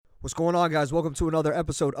What's going on, guys? Welcome to another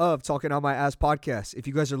episode of Talking Out My Ass podcast. If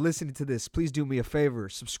you guys are listening to this, please do me a favor.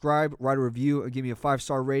 Subscribe, write a review, and give me a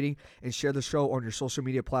 5-star rating, and share the show on your social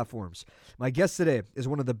media platforms. My guest today is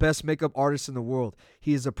one of the best makeup artists in the world.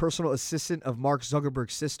 He is a personal assistant of Mark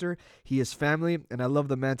Zuckerberg's sister. He is family, and I love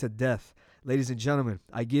the man to death. Ladies and gentlemen,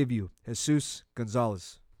 I give you Jesus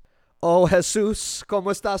Gonzalez. Oh, Jesus,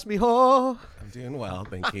 ¿cómo estás, mijo? I'm doing well,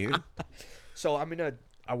 thank you. So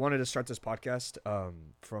I wanted to start this podcast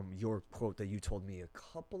from your quote that you told me a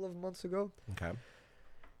couple of months ago. Okay.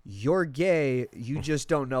 You're gay, you just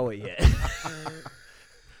don't know it yet.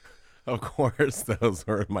 Of course, those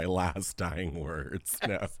were my last dying words.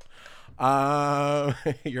 No.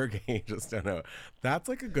 You're gay, you just don't know. That's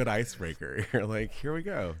like a good icebreaker. You're like, here we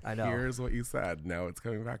go. I know. Here's what you said. Now it's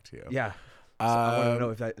coming back to you. Yeah. So I want to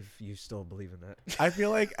know if you still believe in that. I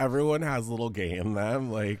feel like everyone has a little gay in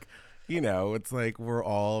them. Like, you know, it's like we're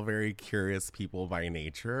all very curious people by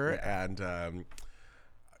nature. Yeah. And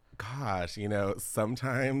gosh, you know,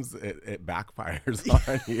 sometimes it backfires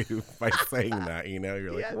on you by saying that, you know,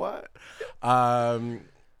 you're like, yeah. What?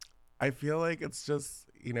 I feel like it's just,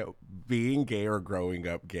 you know, being gay or growing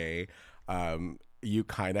up gay, you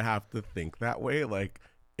kind of have to think that way. Like,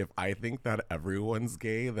 if I think that everyone's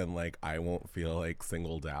gay, then like I won't feel like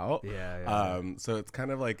singled out. Yeah. So it's kind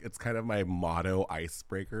of my motto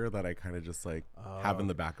icebreaker that I kind of just like have in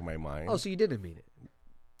the back of my mind. Oh, so you didn't mean it?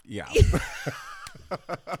 Yeah.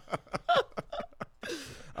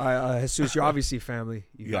 Jesus, you're obviously family.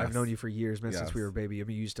 Yes. I've known you for years, man, Yes. since we were a baby. I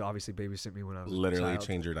mean, you used to obviously babysit me when I was Literally a child.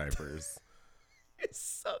 change your diapers.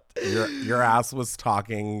 It's something. Your ass was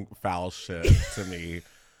talking foul shit to me.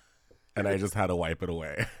 And I just had to wipe it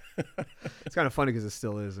away. It's kind of funny because it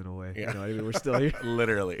still is in a way. Yeah. You know what I mean? We're still here.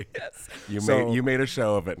 Literally. Yes. You made a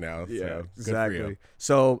show of it now. Yeah, So exactly. Good for you.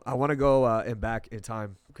 So I want to go back in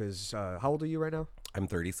time because how old are you right now? I'm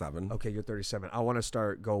 37. Okay, you're 37. I want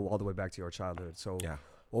to go all the way back to your childhood. So Yeah.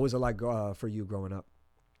 what was it like for you growing up?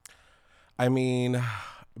 I mean,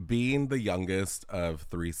 being the youngest of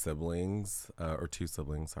three siblings, or two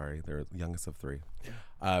siblings, sorry. They're the youngest of three.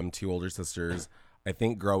 Two older sisters. I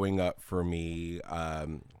think growing up for me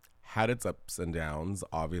had its ups and downs.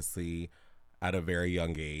 Obviously, at a very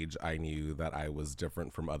young age, I knew that I was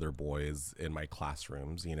different from other boys in my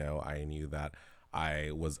classrooms. You know, I knew that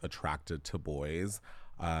I was attracted to boys.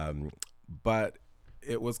 But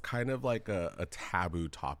it was kind of like a taboo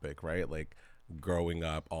topic, right? Like growing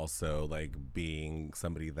up also like being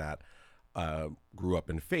somebody that grew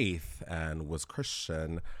up in faith and was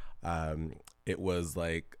Christian. It was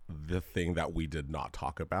like the thing that we did not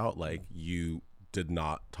talk about. Like you did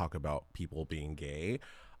not talk about people being gay.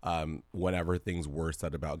 Whenever things were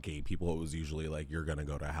said about gay people, it was usually like, you're going to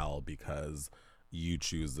go to hell because you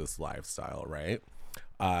choose this lifestyle. Right.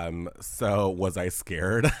 So was I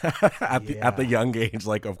scared at the young age?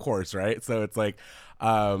 Like, of course. Right. So it's like,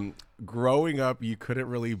 growing up, you couldn't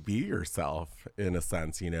really be yourself in a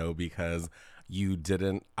sense, you know, because you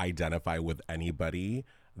didn't identify with anybody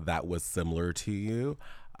that was similar to you.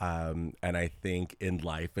 And I think in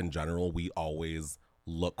life in general, we always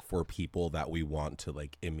look for people that we want to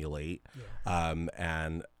like emulate. Yeah.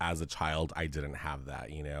 And as a child, I didn't have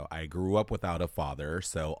that, you know. I grew up without a father.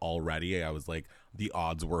 So already I was like, the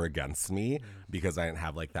odds were against me because I didn't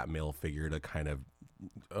have like that male figure to kind of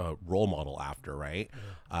role model after, right?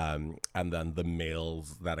 Yeah. And then the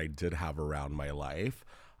males that I did have around my life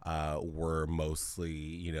were mostly,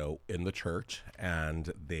 you know, in the church,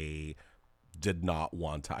 and they did not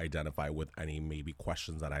want to identify with any maybe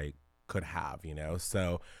questions that I could have, you know?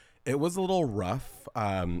 So it was a little rough.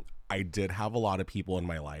 I did have a lot of people in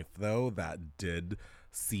my life, though, that did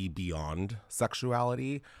see beyond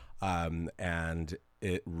sexuality. And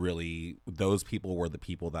it really, those people were the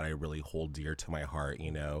people that I really hold dear to my heart,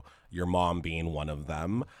 you know, your mom being one of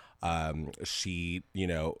them. She, you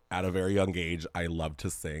know, at a very young age, I loved to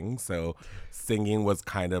sing. So singing was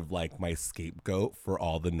kind of like my scapegoat for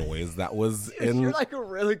all the noise that was in. You're like a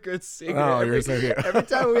really good singer. Oh, you're so good. Every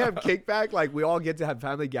time we have kickback, like we all get to have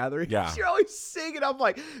family gatherings. Yeah. You're always singing. I'm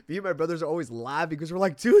like, me and my brothers are always laughing because we're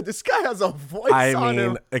like, dude, this guy has a voice on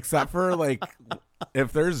him. Except for like,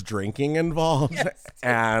 if there's drinking involved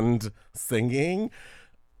and singing,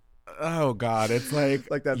 oh God, it's like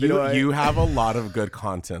that you have a lot of good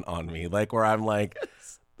content on me. Like where I'm like,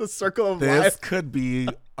 the circle of this life could be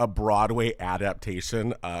a Broadway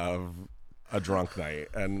adaptation of A Drunk Night.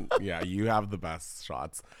 And yeah, you have the best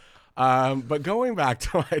shots. But going back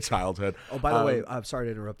to my childhood. Oh, by the way, I'm sorry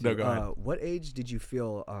to interrupt you. No, go ahead. What age did you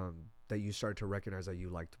feel that you started to recognize that you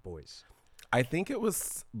liked boys? I think it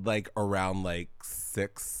was like around like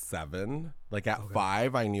 6, 7. Like at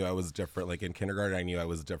 5, I knew I was different. Like in kindergarten, I knew I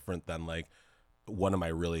was different than like one of my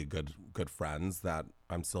really good friends that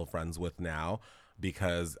I'm still friends with now.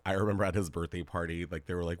 Because I remember at his birthday party, like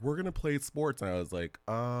they were like, "We're gonna play sports," and I was like,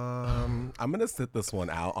 I'm gonna sit this one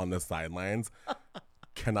out on the sidelines.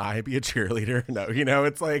 Can I be a cheerleader? No,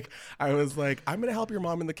 it's like I was like, I'm gonna help your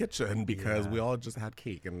mom in the kitchen because we all just had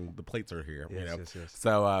cake and the plates are here. Yes.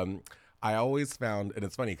 So I always found, and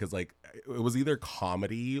it's funny because like it was either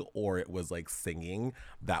comedy or it was like singing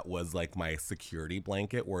that was like my security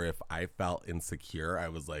blanket. Where if I felt insecure, I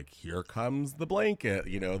was like, here comes the blanket,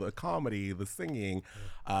 the comedy, the singing,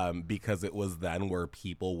 because it was then where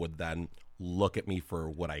people would then look at me for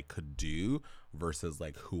what I could do versus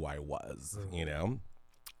like who I was,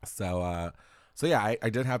 So yeah, I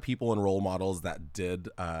did have people and role models that did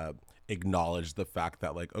acknowledge the fact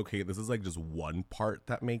that like, okay, this is like just one part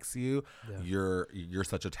that makes you. You're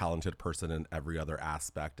such a talented person in every other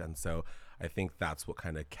aspect, and so I think that's what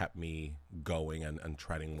kind of kept me going and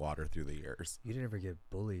treading water through the years. You didn't ever get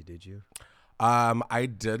bullied, did you? I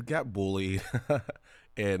did get bullied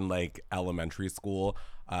in like elementary school.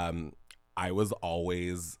 I was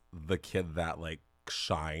always the kid that like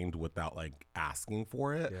shined without like asking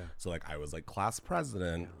for it. So like I was like class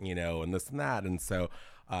president, and this and that. And so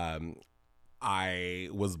I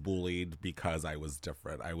was bullied because I was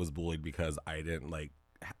different. I was bullied because I didn't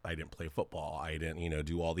play football. I didn't,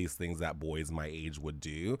 do all these things that boys my age would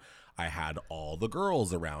do. I had all the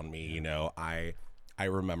girls around me, I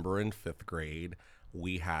remember in 5th grade,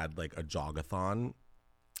 we had like a jogathon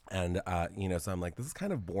and, so I'm like, this is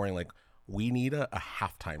kind of boring. Like we need a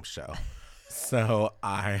halftime show. So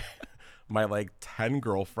my like 10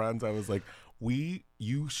 girlfriends, I was like,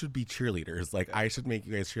 you should be cheerleaders. Like I should make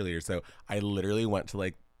you guys cheerleaders. So I literally went to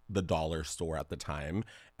like the dollar store at the time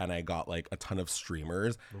and I got like a ton of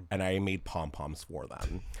streamers and I made pom-poms for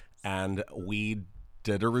them. And we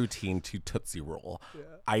did a routine to Tootsie Roll.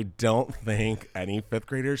 I don't think any 5th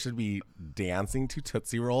grader should be dancing to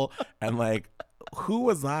Tootsie Roll. And like, who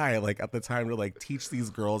was I like at the time to like teach these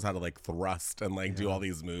girls how to like thrust and like do all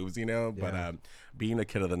these moves, But being a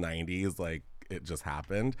kid of the 90s, like it just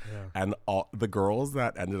happened. And all the girls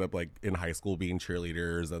that ended up like in high school being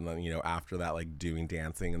cheerleaders and then, after that, like doing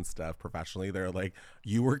dancing and stuff professionally, they're like,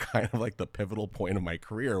 you were kind of like the pivotal point of my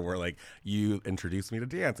career where like you introduced me to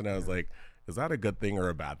dance. And I was like, is that a good thing or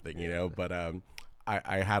a bad thing, But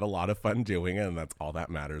I had a lot of fun doing it and that's all that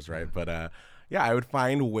matters, right? But yeah, I would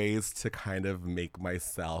find ways to kind of make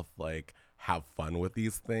myself like have fun with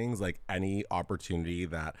these things, like any opportunity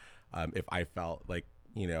that if I felt like,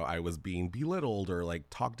 I was being belittled or like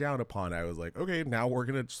talked down upon, I was like, okay, now we're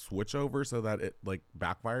going to switch over so that it like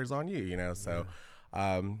backfires on you, So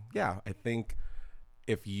yeah, I think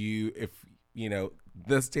if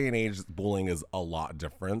this day and age, bullying is a lot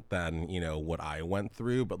different than, what I went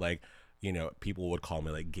through, but like, people would call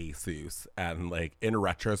me like gay Seuss. And like in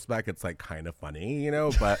retrospect, it's like kind of funny,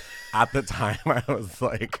 but at the time I was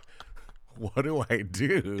like, what do I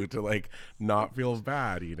do to like not feel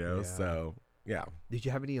bad, So yeah. Did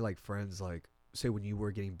you have any like friends, like say when you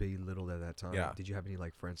were getting belittled at that time? Did you have any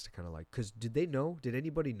like friends to kind of like, because did they know? Did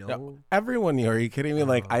anybody know? No, everyone knew. Are you kidding me?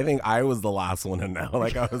 Like, I think I was the last one to know.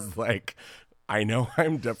 Like, I was like, I know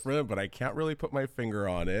I'm different, but I can't really put my finger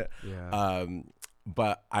on it.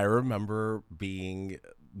 But I remember being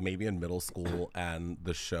maybe in middle school and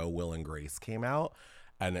the show Will and Grace came out.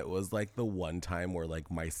 And it was like the one time where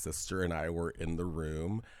like my sister and I were in the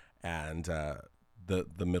room and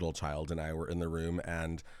the middle child and I were in the room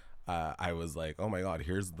and I was like, oh my God,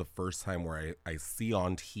 here's the first time where I see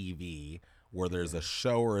on TV where there's a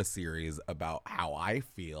show or a series about how I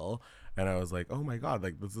feel. And I was like, oh my God,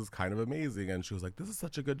 like this is kind of amazing. And she was like, this is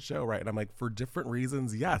such a good show, right? And I'm like, for different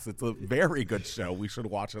reasons, yes, it's a very good show. We should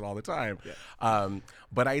watch it all the time.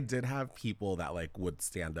 But I did have people that like would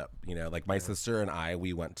stand up, like my sister and I,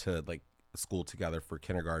 we went to like school together for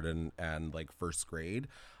kindergarten and like 1st grade.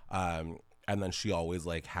 And then she always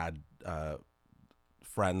like had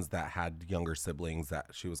friends that had younger siblings that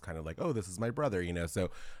she was kind of like, oh, this is my brother, so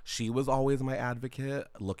she was always my advocate.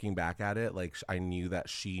 Looking back at it, like I knew that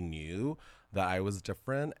she knew that I was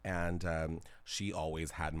different and she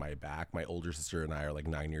always had my back. My older sister and I are like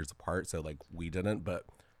 9 years apart, so like we didn't, but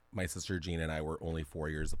my sister Jean and I were only 4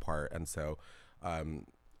 years apart, and so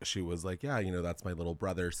she was like, yeah, that's my little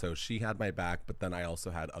brother. So she had my back, but then I also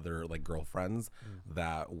had other like girlfriends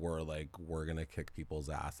that were like, we're going to kick people's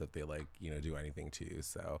ass if they like, do anything to you.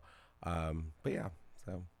 So, but yeah,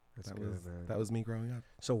 so that was me growing up.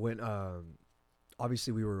 So when,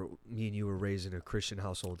 obviously me and you were raised in a Christian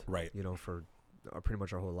household, right? For pretty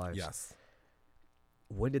much our whole lives. Yes.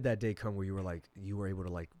 when did that day come where you were able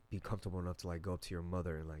to like be comfortable enough to like go up to your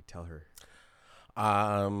mother and like tell her?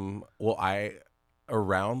 Well,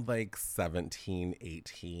 around like 17,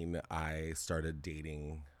 18, I started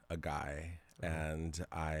dating a guy, and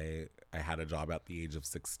I had a job at the age of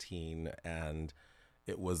 16, and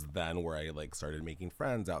it was then where I like started making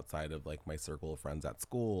friends outside of like my circle of friends at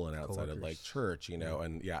school and outside of like church,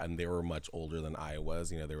 and they were much older than I was,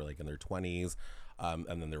 they were like in their 20s.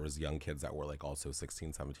 And then there was young kids that were like also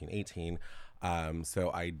 16, 17, 18.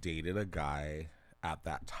 So I dated a guy at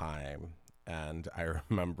that time. And I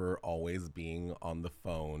remember always being on the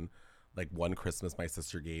phone. Like one Christmas, my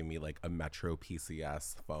sister gave me like a Metro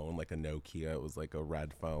PCS phone, like a Nokia. It was like a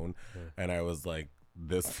red phone. And I was like,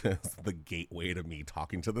 this is the gateway to me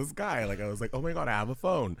talking to this guy. Like I was like, oh my God, I have a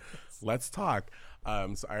phone. Let's talk.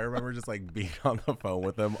 So I remember just like being on the phone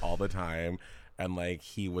with him all the time. And like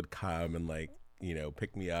he would come and like,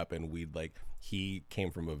 pick me up, and he came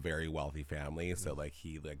from a very wealthy family. So like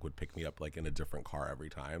he like would pick me up like in a different car every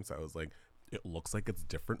time. So I was like, it looks like it's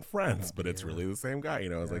different friends, but it's really the same guy,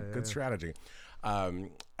 I was like, good strategy.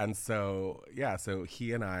 And so, so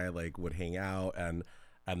he and I like would hang out, and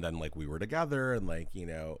then like we were together, and like,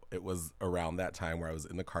 it was around that time where I was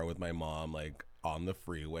in the car with my mom, like on the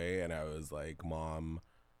freeway, and I was like, Mom,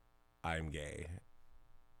 I'm gay.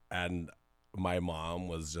 And my mom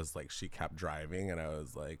was just like, she kept driving, and I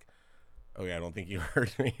was like, okay, I don't think you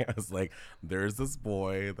heard me. I was like, there's this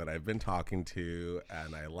boy that I've been talking to,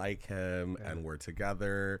 and I like him, and we're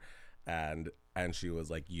together. And she was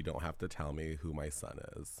like, you don't have to tell me who my son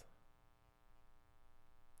is.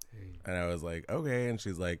 Hey. And I was like, okay. And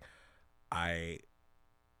she's like, I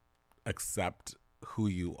accept who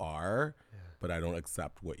you are, but I don't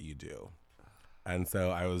accept what you do. And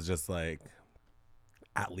so I was just like,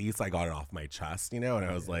 at least I got it off my chest, and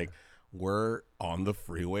I was like, we're on the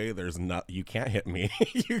freeway. You can't hit me.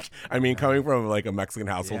 Coming from like a Mexican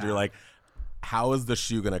household, you're like, how is the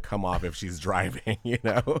shoe going to come off if she's driving?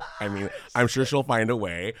 I'm sure she'll find a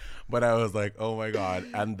way. But I was like, oh my God.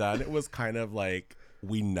 And then it was kind of like,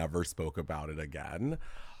 we never spoke about it again,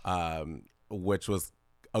 which was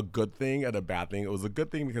a good thing and a bad thing. It was a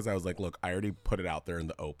good thing because I was like, look, I already put it out there in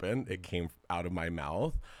the open. It came out of my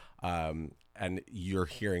mouth. And you're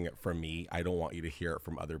hearing it from me. I don't want you to hear it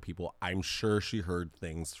from other people. I'm sure she heard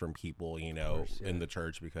things from people, in the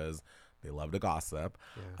church, because they love to gossip.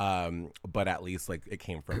 But at least like it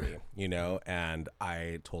came from me, and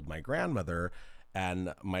I told my grandmother,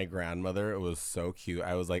 and my grandmother, it was so cute.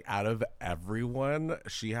 I was like, out of everyone,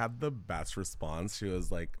 she had the best response. She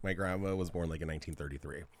was like, my grandma was born like in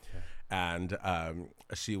 1933. And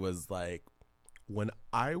she was like, when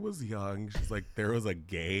I was young, she's like, there was a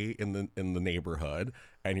gay in the neighborhood,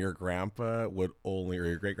 and your grandpa would only, or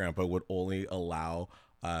your great grandpa would only allow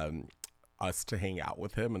us to hang out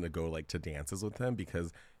with him and to go like to dances with him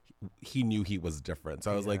because he knew he was different.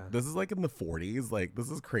 So I was like, this is like in the 40s, like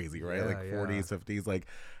this is crazy, right? Like 40s, 50s, like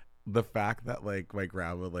the fact that like my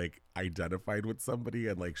grandma like identified with somebody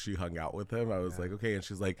and like she hung out with him, I was like, okay. And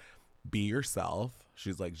she's like, be yourself.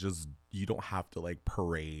 She's like, just, you don't have to like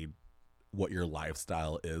parade what your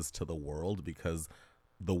lifestyle is to the world, because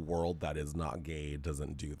the world that is not gay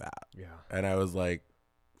doesn't do that. And I was like,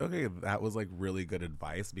 okay, that was like really good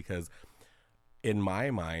advice, because in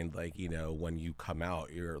my mind, like, when you come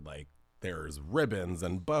out, you're like, there's ribbons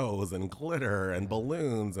and bows and glitter and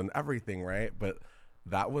balloons and everything, right? But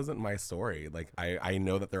that wasn't my story. Like, I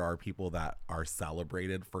know that there are people that are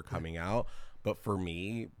celebrated for coming out, but for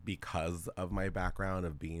me, because of my background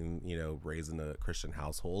of being, raised in a Christian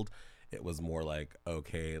household, it was more like,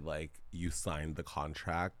 okay, like you signed the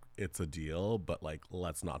contract, it's a deal, but like,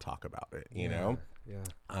 let's not talk about it, you know?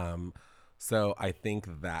 So I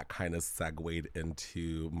think that kind of segued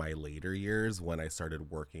into my later years when I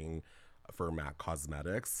started working for MAC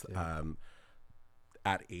Cosmetics.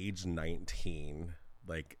 At age 19,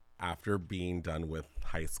 like after being done with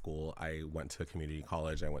high school, I went to community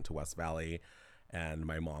college. I went to West Valley. And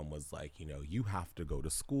my mom was like, you have to go to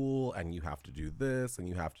school and you have to do this and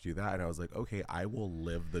you have to do that. And I was like, okay, I will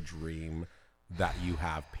live the dream that you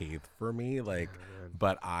have paved for me. Like,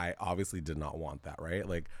 but I obviously did not want that, right?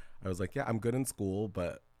 Like, I was like, yeah, I'm good in school,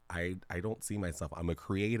 but I don't see myself. I'm a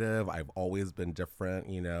creative. I've always been different,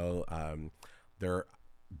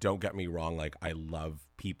 don't get me wrong. Like, I love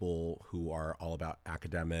people who are all about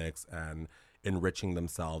academics and enriching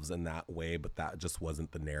themselves in that way, but that just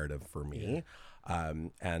wasn't the narrative for me.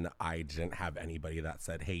 And I didn't have anybody that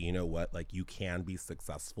said, hey, you know what, like you can be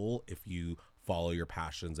successful if you follow your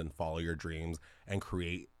passions and follow your dreams and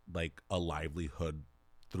create like a livelihood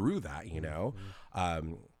through that,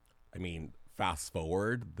 I mean, fast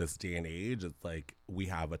forward this day and age, it's like we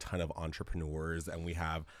have a ton of entrepreneurs and we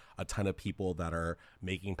have a ton of people that are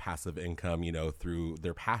making passive income, you know, through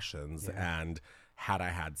their passions. And had I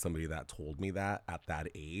had somebody that told me that at that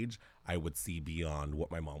age, I would see beyond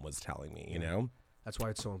what my mom was telling me, you know? That's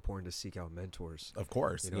why it's so important to seek out mentors. Of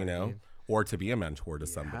course, You know what I mean? or to be a mentor to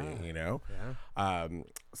somebody, you know? Yeah.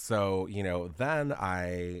 So, you know, then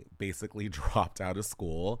I basically dropped out of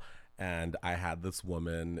school, and I had this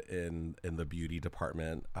woman in the beauty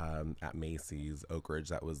department at Macy's Oak Ridge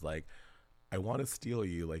that was like, I want to steal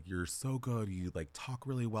you. Like, you're so good. You like talk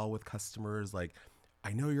really well with customers. Like,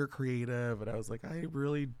 I know you're creative. And I was like, I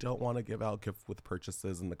really don't want to give out gift with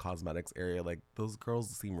purchases in the cosmetics area. Like, those girls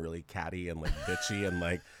seem really catty and like bitchy and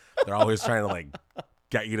like they're always trying to like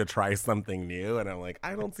get you to try something new. And I'm like,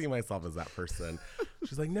 I don't see myself as that person.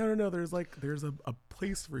 She's like, no. There's a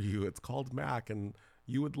place for you. It's called MAC and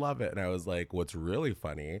you would love it. And I was like, what's really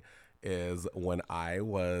funny is when I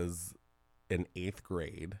was in 8th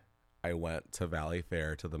grade, I went to Valley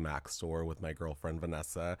Fair to the MAC store with my girlfriend,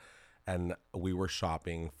 Vanessa, and we were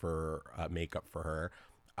shopping for makeup for her.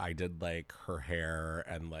 I did like her hair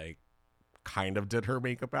and like kind of did her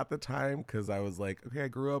makeup at the time because I was like, okay, I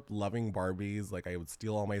grew up loving Barbies. Like I would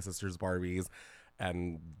steal all my sister's Barbies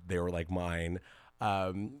and they were like mine.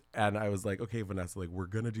 And I was like, okay, Vanessa, like we're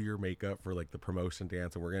going to do your makeup for like the promotion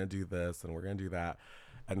dance and we're going to do this and we're going to do that.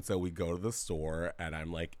 And so we go to the store and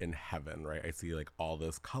I'm like in heaven, right? I see like all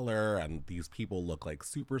this color and these people look like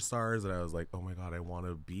superstars. And I was like, oh my God, I want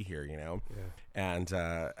to be here, you know?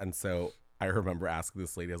 Yeah. And so I remember asking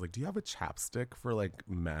this lady, I was like, do you have a chapstick for like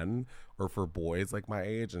men or for boys like my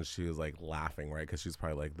age? And she was like laughing, right? Because she's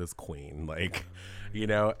probably like this queen, like, you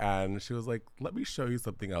know? And she was like, let me show you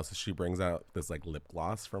something else. So she brings out this like lip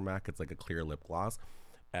gloss from MAC. It's like a clear lip gloss.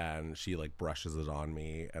 And she like brushes it on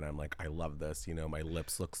me and I'm like, I love this, you know, my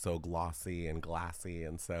lips look so glossy and glassy.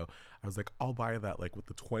 And so I was like, I'll buy that like with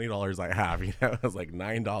the $20 I have, you know. It was like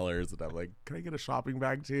 $9 and I'm like, can I get a shopping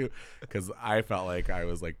bag too? Because I felt like I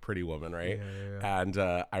was like Pretty Woman, right? And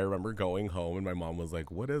I remember going home and my mom was like,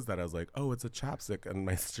 what is that? I was like, oh, it's a chapstick. And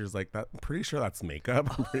my sister's like, I'm pretty sure that's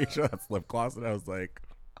makeup. I'm pretty sure that's lip gloss. And I was like,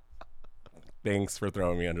 thanks for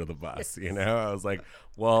throwing me under the bus, you know? I was like,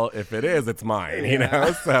 well, if it is, it's mine, you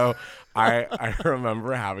know? So I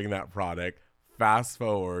remember having that product. Fast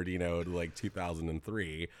forward, you know, to like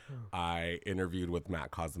 2003, I interviewed with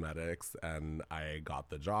MAC Cosmetics and I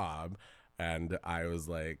got the job. And I was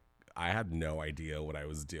like, I had no idea what I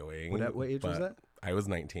was doing. What age was that? I was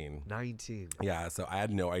 19. 19. Yeah, so I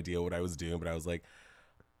had no idea what I was doing, but I was like,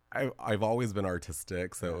 I've always been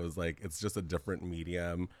artistic. So it was like, it's just a different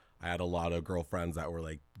medium. I had a lot of girlfriends that were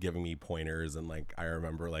like giving me pointers. And like, I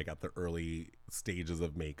remember like at the early stages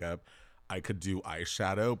of makeup, I could do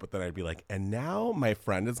eyeshadow, but then I'd be like, and now my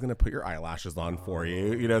friend is going to put your eyelashes on for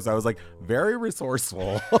you. You know, so I was like very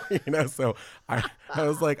resourceful, you know, so I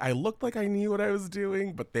was like, I looked like I knew what I was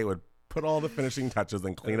doing, but they would put all the finishing touches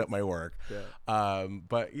and clean up my work.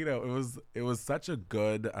 But you know, it was such a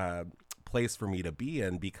good place for me to be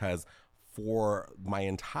in because for my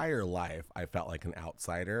entire life, I felt like an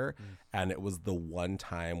outsider. And it was the one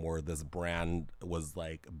time where this brand was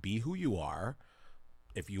like, be who you are.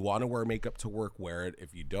 If you want to wear makeup to work, wear it.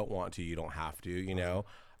 If you don't want to, you don't have to, you know?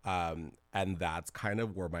 And that's kind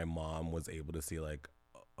of where my mom was able to see like,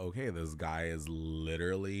 okay, this guy is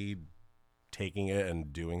literally taking it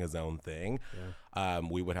and doing his own thing.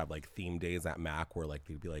 We would have like theme days at MAC where like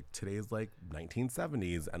they'd be like, today's like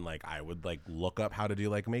 1970s, and like I would like look up how to do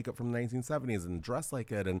like makeup from the 1970s and dress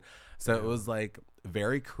like it. And so it was like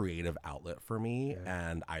very creative outlet for me,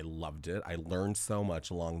 and I loved it. I learned so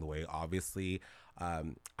much along the way. Obviously,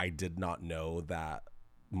 I did not know that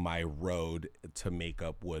my road to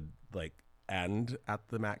makeup would like end at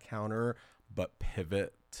the MAC counter, but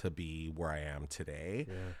pivot to be where I am today.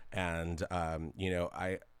 And you know,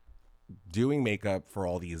 I doing makeup for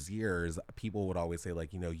all these years, people would always say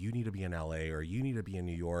like, you know, you need to be in LA or you need to be in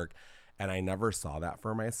New York. And I never saw that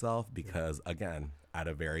for myself because again, at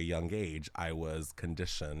a very young age, I was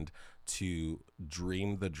conditioned to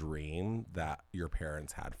dream the dream that your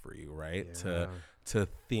parents had for you, right? To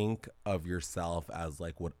think of yourself as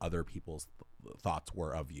like what other people's thoughts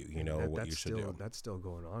were of you, you know, what you should do. That's still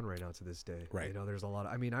going on right now to this day. Right. You know, there's a lot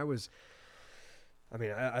of,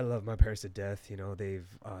 I love my parents to death. You know,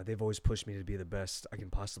 they've always pushed me to be the best I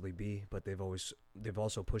can possibly be, but they've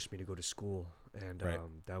also pushed me to go to school. And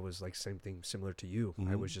that was like same thing similar to you.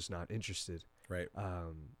 I was just not interested. Right.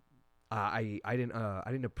 I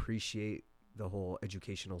didn't appreciate the whole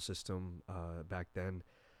educational system back then.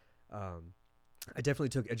 I definitely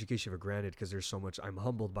took education for granted because there's so much. I'm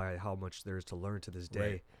humbled by how much there is to learn to this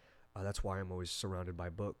day. That's why I'm always surrounded by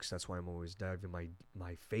books. That's why I'm always diving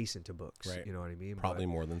my face into books. Right. You know what I mean? Probably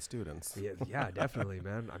more than students. Yeah, definitely,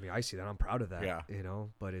 man. I mean, I see that. I'm proud of that. Yeah. You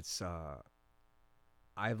know, but it's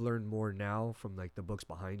I've learned more now from like the books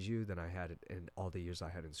behind you than I had in all the years I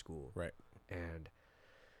had in school. Right. And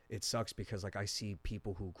it sucks because like I see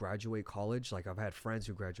people who graduate college. Like I've had friends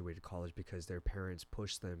who graduated college because their parents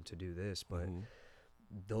pushed them to do this, but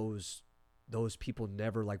those people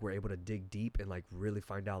never like were able to dig deep and like really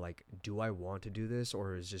find out like, do I want to do this,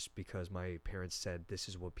 or is just because my parents said this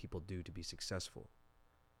is what people do to be successful?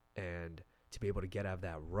 And to be able to get out of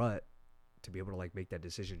that rut, to be able to like make that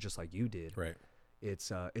decision just like you did, right?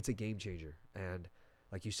 It's a game changer. And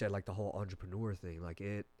like you said, like the whole entrepreneur thing, like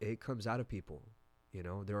it comes out of people. You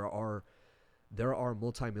know, there are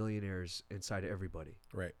multimillionaires inside of everybody.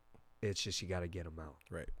 Right. It's just you got to get them out.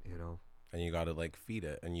 Right. You know. And you got to like feed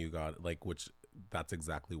it, and you got like, which that's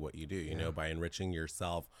exactly what you do, you know, by enriching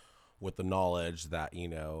yourself with the knowledge that, you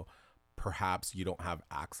know, perhaps you don't have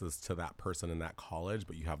access to that person in that college,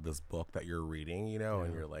 but you have this book that you're reading, you know,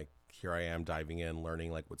 and you're like, here I am diving in,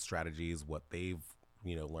 learning like what strategies, what they've,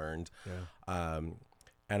 you know, learned. Yeah.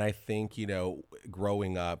 And I think, you know,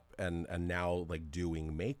 growing up and now like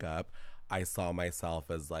doing makeup, I saw myself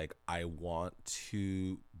as like, I want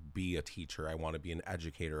to be a teacher. I want to be an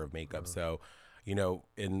educator of makeup. So, you know,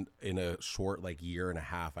 in a short like year and a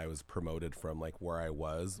half, I was promoted from like where I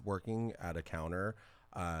was working at a counter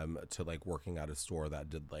to like working at a store that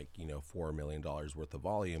did like, you know, $4 million worth of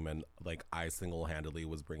volume. And like I single-handedly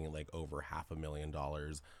was bringing like over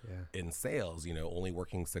 $500,000 in sales, you know, only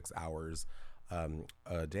working 6 hours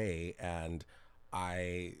a day. And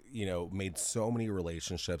I, you know, made so many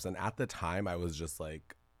relationships. And at the time I was just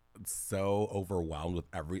like so overwhelmed with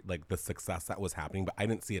like the success that was happening, but I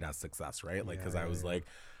didn't see it as success, right? Like, cause I was like,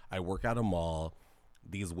 I work at a mall.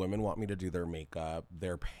 These women want me to do their makeup.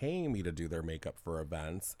 They're paying me to do their makeup for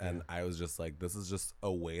events. And I was just like, this is just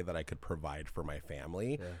a way that I could provide for my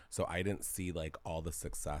family. Yeah. So I didn't see like all the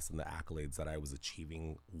success and the accolades that I was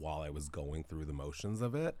achieving while I was going through the motions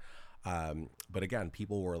of it. But again,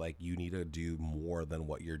 people were like, you need to do more than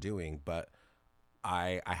what you're doing. But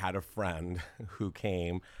I had a friend who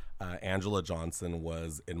came, Angela Johnson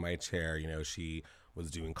was in my chair. You know, she was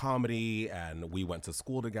doing comedy and we went to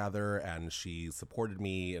school together, and she supported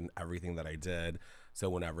me in everything that I did. So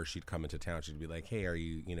whenever she'd come into town, she'd be like, hey, are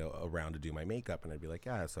you, you know, around to do my makeup? And I'd be like,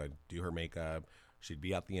 yeah. So I'd do her makeup. She'd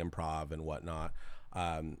be at the Improv and whatnot.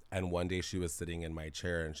 And one day she was sitting in my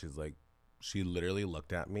chair and she's like, she literally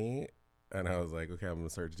looked at me and I was like, okay, I'm going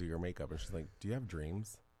to start to do your makeup. And she's like, do you have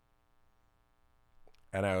dreams?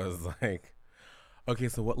 And I was like, okay,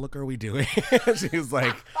 so what look are we doing? She's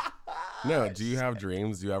like, no, do you have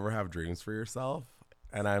dreams? Do you ever have dreams for yourself?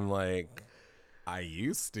 And I'm like, I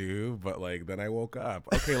used to, but like then I woke up.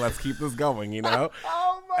 Okay, let's keep this going, you know?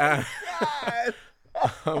 Oh my God.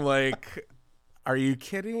 I'm like, are you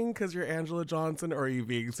kidding because you're Angela Johnson, or are you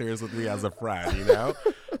being serious with me as a friend, you know?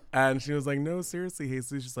 And she was like, no, seriously,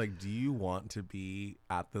 Jesus. She's like, do you want to be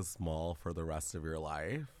at this mall for the rest of your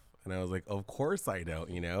life? And I was like, of course I don't,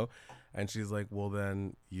 you know? And she's like, well,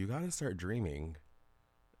 then you got to start dreaming.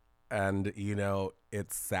 And, you know,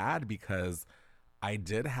 it's sad because I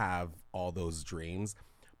did have all those dreams,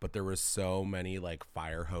 but there were so many like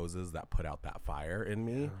fire hoses that put out that fire in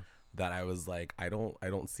me that I was like, I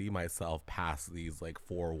don't see myself past these like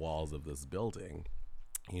four walls of this building,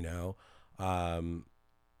 you know?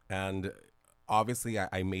 And obviously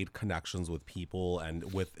I made connections with people,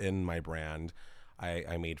 and within my brand,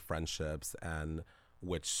 I made friendships, and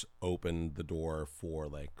which opened the door for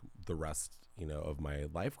like the rest, you know, of my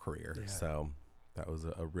life career. Yeah. So that was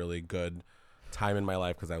a really good time in my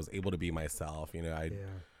life because I was able to be myself. You know,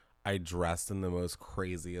 I dressed in the most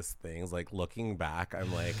craziest things. Like looking back,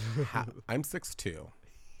 I'm like, I'm 6'2".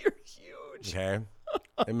 You're huge. Okay.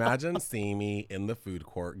 Imagine seeing me in the food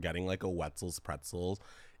court getting like a Wetzel's pretzels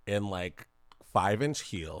in like 5-inch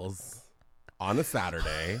heels on a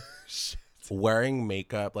Saturday. Wearing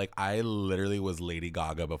makeup. Like I literally was Lady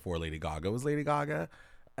Gaga before Lady Gaga was Lady Gaga.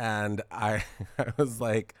 And I was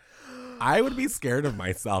like, I would be scared of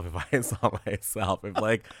myself if I saw myself. If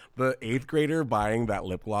like the 8th grader buying that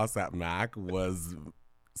lip gloss at MAC was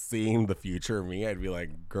seeing the future of me, I'd be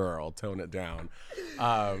like, girl, tone it down.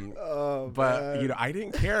 But man, you know, I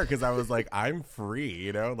didn't care because I was like, I'm free,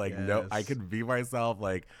 you know, like no, I could be myself.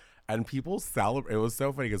 Like, and people celebrate. It was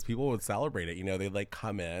so funny because people would celebrate it. You know, they'd like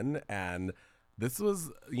come in, and this was,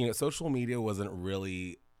 you know, social media wasn't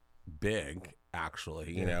really big,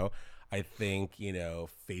 actually. You know, I think,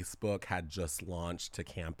 Facebook had just launched to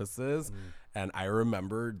campuses. And I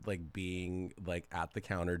remembered like being like at the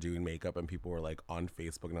counter doing makeup and people were like on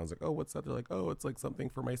Facebook and I was like, oh, what's that? They're like, oh, it's like something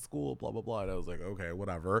for my school, blah, blah, blah. And I was like, okay,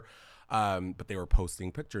 whatever. But they were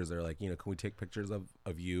posting pictures. They're like, can we take pictures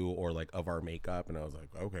of you or like of our makeup? And I was like,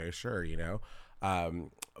 okay, sure,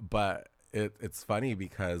 But it's funny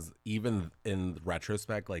because even in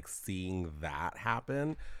retrospect, like seeing that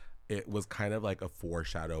happen, it was kind of like a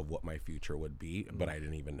foreshadow of what my future would be, but I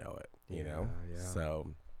didn't even know it, Yeah.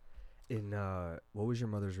 So. What was your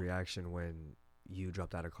mother's reaction when you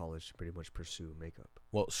dropped out of college to pretty much pursue makeup?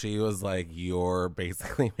 Well, she was like, you're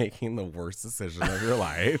basically making the worst decision of your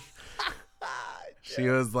life. She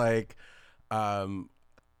was like,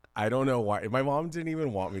 I don't know why. My mom didn't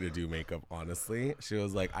even want me to do makeup, honestly. She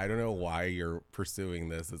was like, I don't know why you're pursuing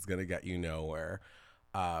this. It's going to get you nowhere.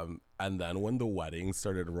 And then when the weddings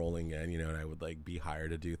started rolling in, and I would like be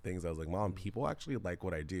hired to do things, I was like, Mom, people actually like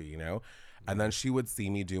what I do, And then she would see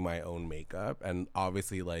me do my own makeup. And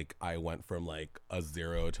obviously, like, I went from like a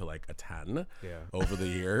 0 to like a 10 over the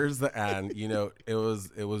years. And, it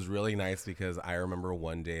was really nice because I remember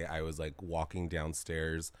one day I was like walking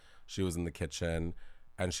downstairs. She was in the kitchen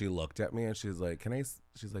and she looked at me and she's like,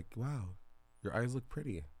 she's like, wow, your eyes look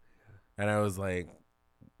pretty. And I was like,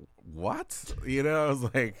 what? I was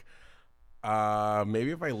like, maybe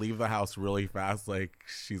if I leave the house really fast, like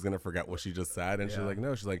she's gonna forget what she just said. And she's like,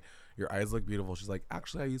 no, she's like, your eyes look beautiful. She's like,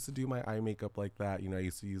 actually, I used to do my eye makeup like that. I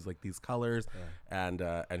used to use like these colors. And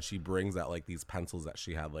she brings out like these pencils that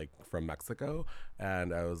she had like from Mexico.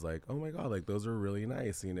 And I was like, oh my God, like those are really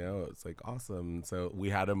nice. It's like awesome. So we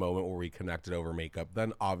had a moment where we connected over makeup.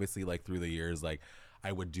 Then obviously like through the years, like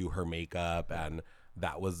I would do her makeup and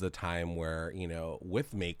that was the time where,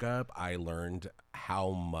 with makeup, I learned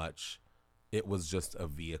how much it was just a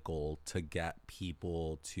vehicle to get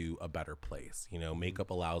people to a better place. Makeup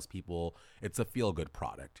allows people, it's a feel-good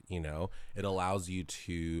product, It allows you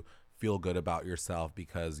to feel good about yourself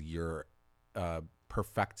because you're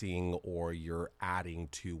perfecting or you're adding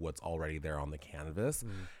to what's already there on the canvas.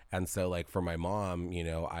 And so, like, for my mom,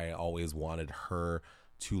 I always wanted her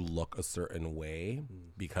to look a certain way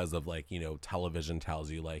because of like, television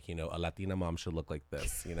tells you like, a Latina mom should look like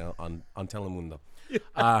this, on Telemundo.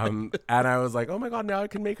 And I was like, oh my God, now I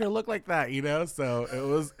can make her look like that, So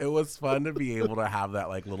it was fun to be able to have that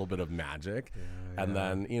like little bit of magic. And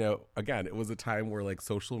then, again, it was a time where like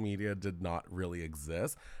social media did not really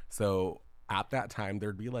exist. So at that time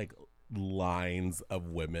there'd be like lines of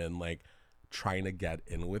women like trying to get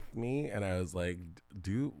in with me, and I was like,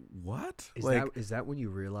 dude, what? Is that when you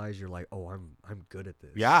realize you're like, oh, I'm good at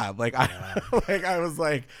this? Yeah, like I was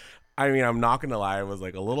like, I mean, I'm not gonna lie, I was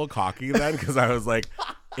like a little cocky then because I was like,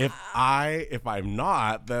 if I'm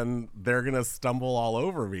not, then they're gonna stumble all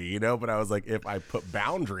over me, But I was like, if I put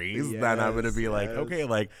boundaries, then I'm gonna be like, okay,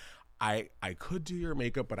 like I could do your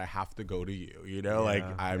makeup, but I have to go to you, like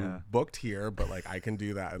I'm booked here, but like I can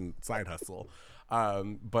do that and side hustle.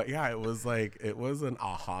 But yeah, it was an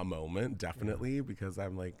aha moment, definitely, because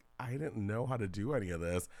I'm like, I didn't know how to do any of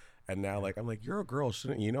this. And now like, I'm like, you're a girl.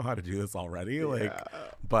 Shouldn't you know how to do this already? Like,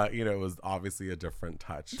 but it was obviously a different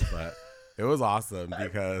touch, but it was awesome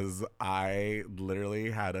because I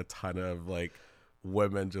literally had a ton of like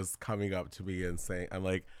women just coming up to me and saying, I'm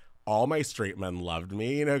like, all my straight men loved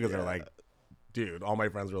me, because they're like, dude, all my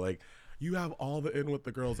friends were like, you have all the in with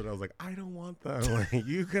the girls. And I was like, I don't want them. Like,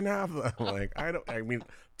 you can have them. Like, I mean,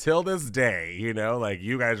 till this day, like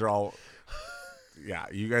you guys are all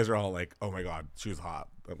like, oh my God, she's hot.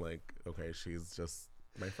 I'm like, okay, she's just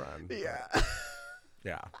my friend.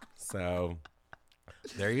 Yeah. So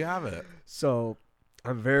there you have it. So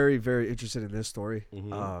I'm very, very interested in this story.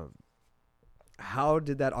 How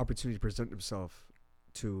did that opportunity present itself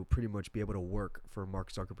to pretty much be able to work for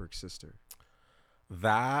Mark Zuckerberg's sister?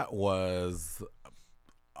 That was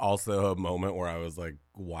also a moment where I was like,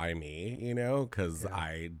 why me? Because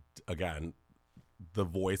again, the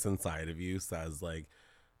voice inside of you says like,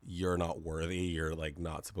 you're not worthy. You're like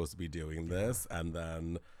not supposed to be doing this. And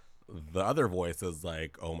then the other voice is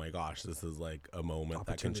like, oh my gosh, this is like a moment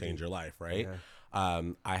that can change your life. Right.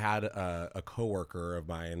 I had a coworker of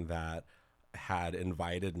mine that had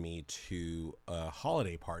invited me to a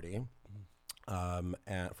holiday party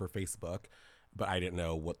for Facebook. But I didn't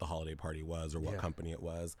know what the holiday party was or what company it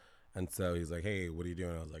was. And so he's like, hey, what are you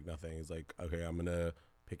doing? I was like, nothing. He's like, okay, I'm going to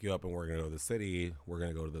pick you up and we're going to go to the city. We're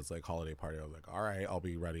going to go to this like holiday party. I was like, all right, I'll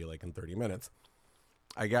be ready like in 30 minutes.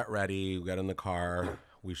 I get ready. We get in the car.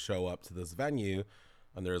 We show up to this venue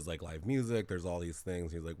and there's like live music. There's all these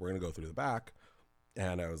things. He's like, we're going to go through the back.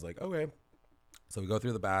 And I was like, okay. So we go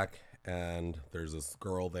through the back and there's this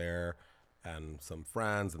girl there and some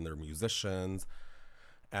friends, and they're musicians.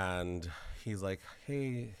 And he's like,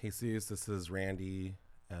 hey, Jesus, this is Randy.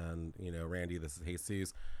 And, Randy, this is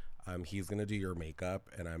Jesus. He's going to do your makeup,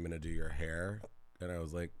 and I'm going to do your hair. And I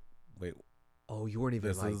was like, wait. Oh, you weren't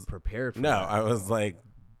even prepared for no, that. I was like,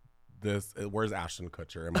 where's Ashton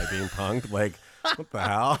Kutcher? Am I being punked? Like, what the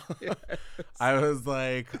hell? Yes. I was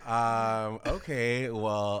like, okay,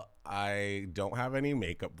 well, I don't have any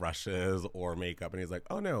makeup brushes or makeup. And he's like,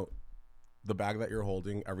 oh no, the bag that you're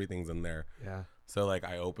holding, everything's in there. Yeah. So like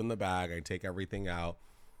I open the bag, I take everything out.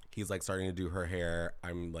 He's like starting to do her hair.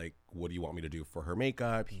 I'm like, what do you want me to do for her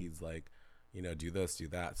makeup? He's like, do this, do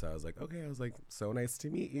that. So I was like, okay. I was like, so nice to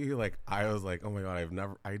meet you. Like, I was like, oh my God,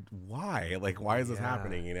 why? Like, why is this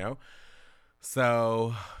happening,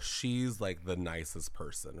 So she's like the nicest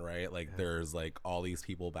person, right? Like there's like all these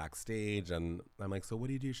people backstage, and I'm like, so what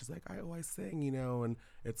do you do? She's like, I sing, and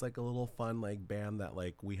it's like a little fun like band that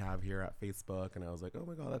like we have here at Facebook. And I was like, oh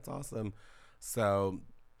my God, that's awesome. So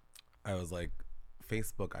I was like,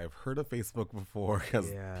 Facebook, I've heard of Facebook before, because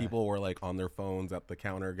people were like on their phones at the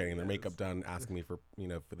counter getting their makeup done, asking me for,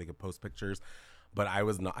 if they could post pictures. But I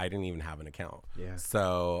didn't even have an account. Yeah.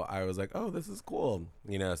 So I was like, oh, this is cool.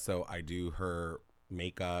 So I do her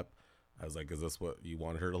makeup. I was like, is this what you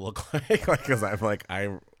wanted her to look like? Because I'm like,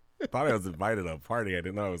 I thought I was invited to a party. I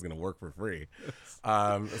didn't know I was going to work for free.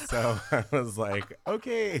 So I was like,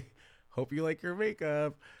 okay, hope you like your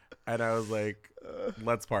makeup. And I was like,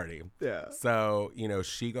 let's party. Yeah. So,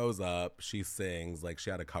 she goes up, she sings, like she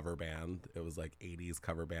had a cover band. It was like 80s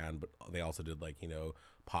cover band, but they also did like,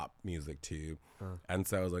 pop music too. And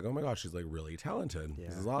so I was like, oh my gosh, she's like really talented. Yeah.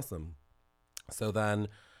 This is awesome. So then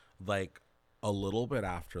like a little bit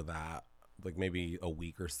after that, like maybe a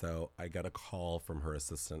week or so, I get a call from her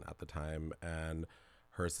assistant at the time, and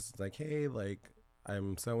her assistant's like, hey, like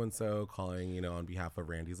I'm so-and-so calling, on behalf of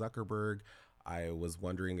Randy Zuckerberg. I was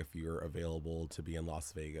wondering if you're available to be in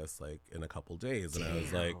Las Vegas like in a couple days. And I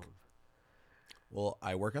was like, well,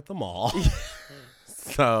 I work at the mall,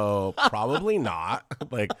 so probably not.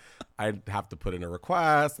 Like, I'd have to put in a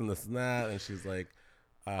request and this and that. And she's like,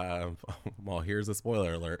 well, here's a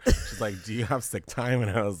spoiler alert. She's like, do you have sick time?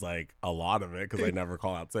 And I was like, a lot of it, because I never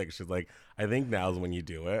call out sick. She's like, I think now's when you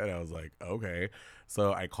do it. And I was like, okay.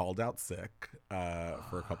 So I called out sick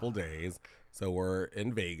for a couple days. So we're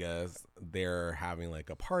in Vegas. They're having like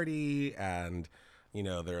a party, and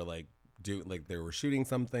they're like they were shooting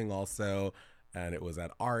something also, and it was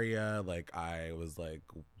at Aria. Like I was like,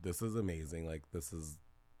 this is amazing. Like this is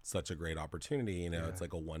such a great opportunity. It's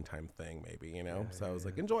like a one-time thing, maybe. So I was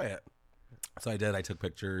like, enjoy it. So I did. I took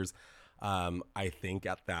pictures. I think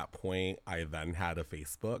at that point I then had a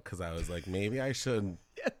Facebook, because I was like, maybe I should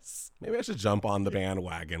jump on the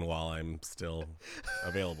bandwagon while I'm still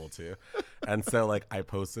available to. And so like I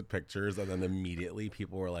posted pictures, and then immediately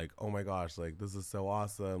people were like, oh my gosh, like this is so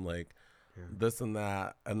awesome, like this and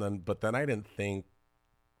that. And but then I didn't think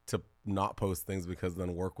to not post things, because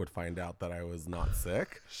then work would find out that I was not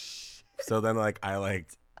sick. So then like I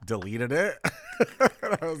like deleted it.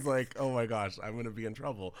 And I was like, oh my gosh, I'm gonna be in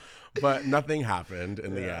trouble. But nothing happened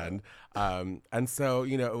in the end. And so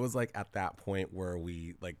it was like at that point where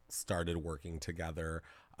we like started working together,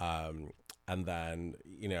 and then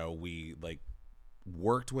we like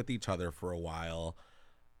worked with each other for a while,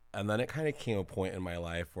 and then it kind of came a point in my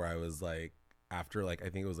life where I was like, after like I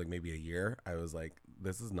think it was like maybe a year, I was like,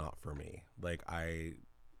 this is not for me. Like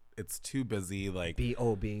it's too busy. Like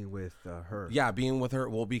being with her. Yeah, being with her.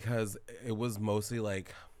 Well, because it was mostly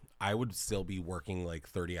like I would still be working like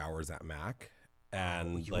 30 hours at Mac,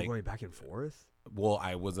 and you were going back and forth. Well,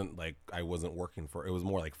 I wasn't working for. It was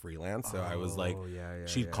more like freelance. So I was like,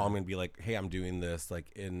 she'd call me and be like, hey, I'm doing this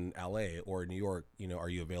like in LA or New York. Are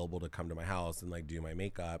you available to come to my house and like do my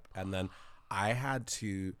makeup? And then I had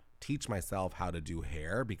to teach myself how to do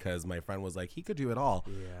hair, because my friend was like, he could do it all.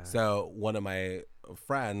 Yeah. So one of my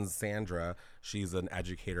friends, Sandra, she's an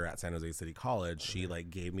educator at San Jose City College. She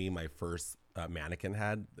like gave me my first mannequin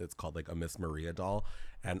head. It's called like a Miss Maria doll.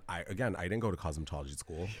 And I didn't go to cosmetology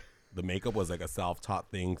school. The makeup was like a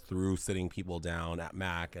self-taught thing through sitting people down at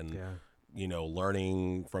Mac and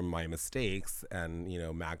learning from my mistakes. And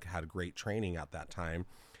Mac had great training at that time.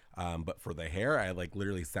 But for the hair, I like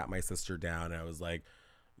literally sat my sister down, and I was like,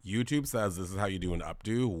 YouTube says this is how you do an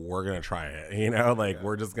updo. We're going to try it,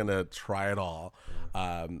 we're just going to try it all.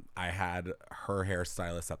 I had her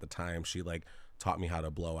hairstylist at the time. She like taught me how to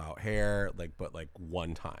blow out hair, but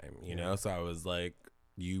one time, so I was like,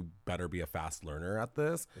 you better be a fast learner at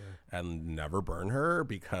this and never burn her,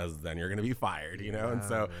 because then you're going to be fired, you know? And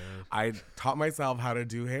so I taught myself how to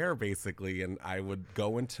do hair basically. And I would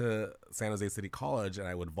go into San Jose City College and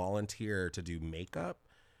I would volunteer to do makeup.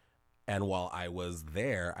 And while I was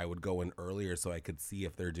there, I would go in earlier so I could see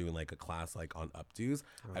if they're doing like a class like on updos.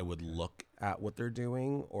 I would look at what they're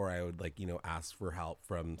doing, or I would like, you know, ask for help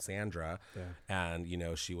from Sandra. And, you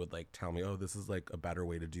know, she would like tell me, oh, this is like a better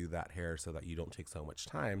way to do that hair so that you don't take so much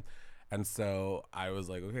time. And so I was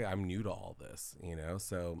like, okay, I'm new to all this, you know?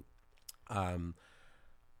 So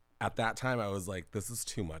at that time I was like, this is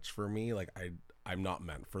too much for me. Like I'm not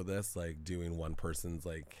meant for this, like doing one person's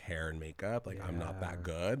like hair and makeup. Like I'm not that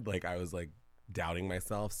good. Like I was like doubting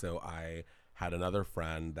myself. So I had another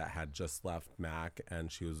friend that had just left Mac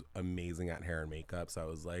and she was amazing at hair and makeup. So I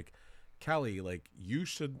was like, Kelly, like you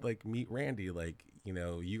should like meet Randy. Like, you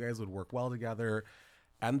know, you guys would work well together.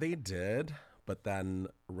 And they did. But then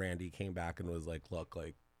Randy came back and was like, look,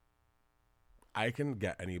 like I can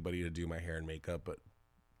get anybody to do my hair and makeup, but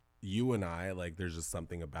you and I, like, there's just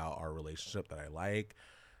something about our relationship that I like,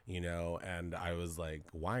 you know? And I was like,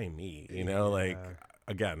 why me? You know, like,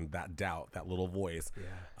 again, that doubt, that little voice.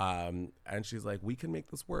 And she's like, we can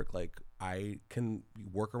make this work. Like, I can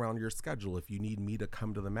work around your schedule. If you need me to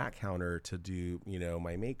come to the Mac counter to do, you know,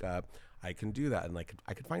 my makeup, I can do that. And like,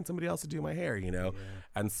 I could find somebody else to do my hair, you know?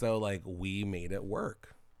 And so like, we made it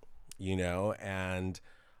work, you know? And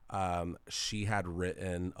she had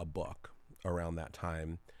written a book around that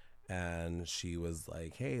time. And she was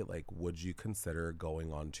like, hey, like, would you consider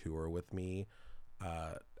going on tour with me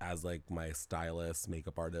as like my stylist,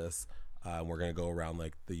 makeup artist? We're going to go around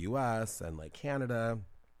like the US and like Canada.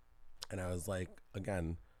 And I was like,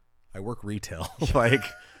 again, I work retail. Like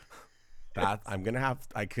that I'm going to have,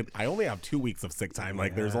 I only have 2 weeks of sick time.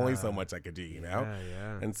 Like there's only so much I could do, you know?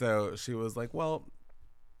 And so she was like, well,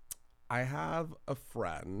 I have a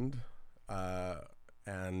friend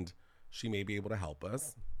and she may be able to help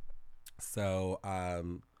us. So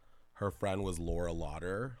her friend was Laura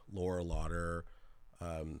Lauder. Laura Lauder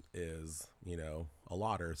is, you know, a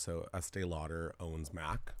Lauder. So Estee Lauder owns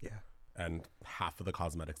MAC and half of the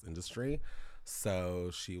cosmetics industry.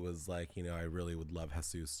 So she was like, you know, I really would love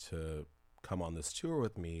Jesus to come on this tour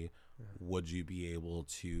with me. Would you be able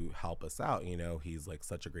to help us out? You know, he's like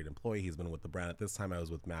such a great employee. He's been with the brand. At this time, I was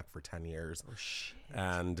with MAC for 10 years. Oh, shit.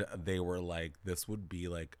 And they were like, this would be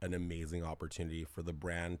like an amazing opportunity for the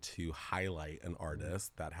brand to highlight an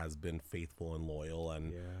artist that has been faithful and loyal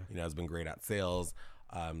and, you know, has been great at sales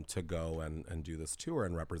to go and do this tour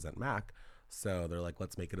and represent MAC. So they're like,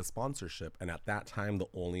 let's make it a sponsorship. And at that time, the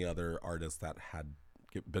only other artist that had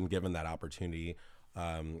been given that opportunity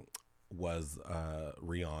was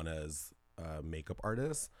Rihanna's makeup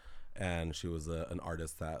artist, and she was an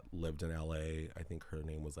artist that lived in LA. I think her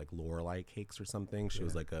name was like Lorelei Cakes or something. She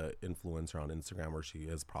was like a influencer on Instagram, or she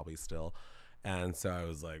is probably still. And so I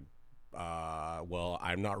was like, well,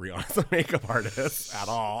 I'm not Rihanna's makeup artist at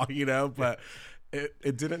all, you know, but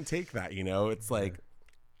it didn't take that, you know. It's like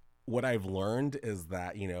what I've learned is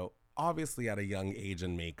that, you know, obviously at a young age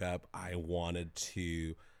in makeup, I wanted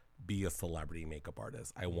to be a celebrity makeup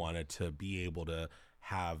artist. I wanted to be able to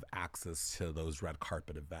have access to those red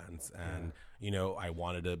carpet events. And, you know, I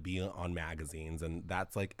wanted to be on magazines, and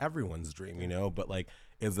that's like everyone's dream, you know, but like,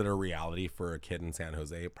 is it a reality for a kid in San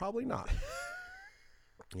Jose? Probably not,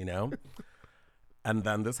 you know? And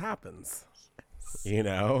then this happens, you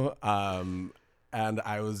know? And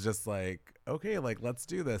I was just like, okay, like, let's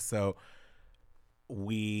do this. So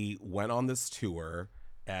we went on this tour,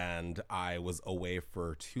 and I was away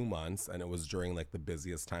for 2 months, and it was during like the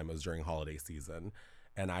busiest time. It was during holiday season.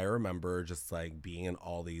 And I remember just like being in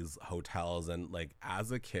all these hotels, and like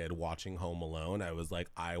as a kid watching Home Alone, I was like,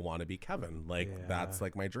 I want to be Kevin. Like that's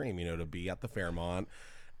like my dream, you know, to be at the Fairmont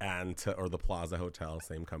or the Plaza Hotel,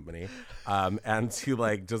 same company, and to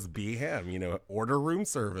like just be him, you know, order room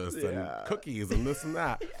service and cookies and this and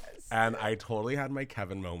that. And I totally had my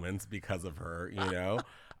Kevin moments because of her, you know.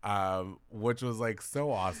 Which was like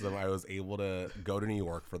so awesome. I was able to go to New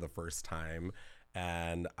York for the first time,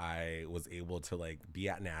 and I was able to like be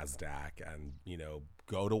at NASDAQ and, you know,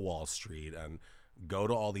 go to Wall Street and go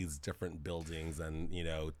to all these different buildings and, you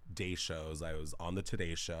know, day shows. I was on the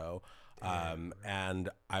Today Show. And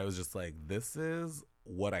I was just like, this is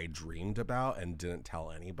what I dreamed about and didn't tell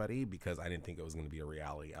anybody because I didn't think it was going to be a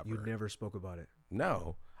reality ever. You never spoke about it.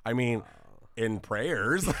 No. I mean, in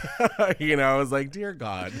prayers, you know, I was like, dear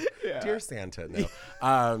God, dear Santa,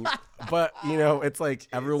 no. But, you know, it's like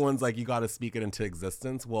everyone's like, you got to speak it into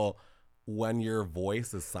existence. Well, when your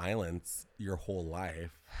voice is silenced your whole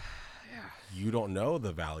life, you don't know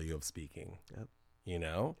the value of speaking. Yep. you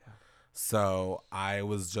know? Yeah. So I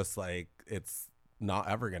was just like, it's not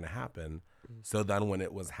ever going to happen. So then when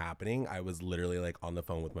it was happening, I was literally like on the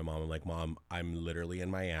phone with my mom. I'm like, Mom, I'm literally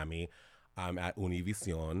in Miami. I'm at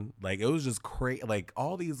Univision. Like, it was just crazy. Like,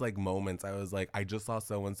 all these like moments, I was like, I just saw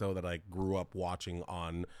so-and-so that I grew up watching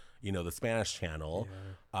on, you know, the Spanish channel.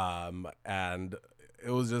 Yeah. And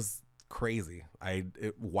it was just crazy.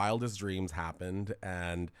 Wildest dreams happened.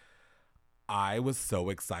 And I was so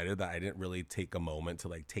excited that I didn't really take a moment to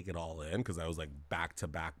like take it all in, because I was like back to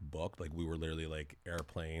back booked. Like, we were literally like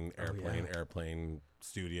airplane,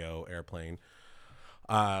 studio, airplane.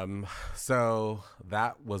 So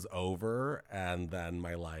that was over, and then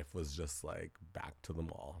my life was just like back to the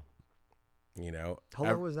mall. You know, how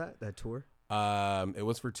long was that tour? It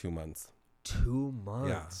was for 2 months. 2 months.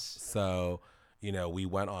 Yeah. So, you know, we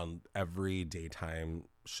went on every daytime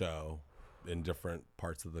show in different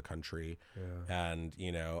parts of the country. Yeah. And,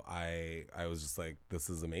 you know, I was just like, this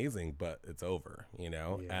is amazing, but it's over, you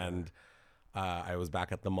know? Yeah. And I was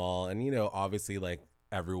back at the mall, and, you know, obviously like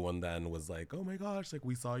everyone then was like, oh my gosh, like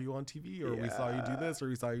we saw you on TV, or we saw you do this, or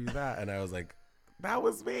we saw you do that. And I was like, that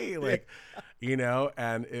was me, like, you know,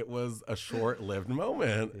 and it was a short-lived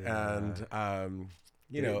moment. Yeah. And,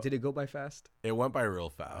 you know, did it go by fast? It went by real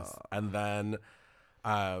fast. And then,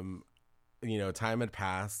 you know, time had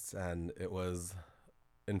passed, and it was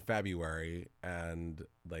in February, and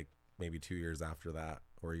like maybe 2 years after that,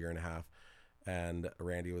 or a year and a half. And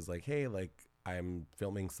Randy was like, hey, like, I'm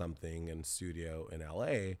filming something in studio in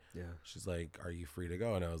LA. Yeah. She's like, are you free to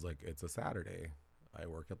go? And I was like, it's a Saturday. I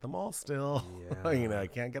work at the mall still. Yeah. You know, I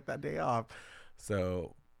can't get that day off.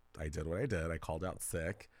 So I did what I did. I called out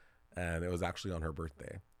sick, and it was actually on her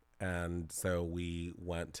birthday. And so we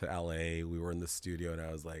went to LA. We were in the studio, and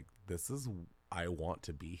I was like, I want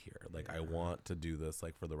to be here. Like, I want to do this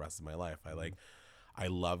like for the rest of my life. I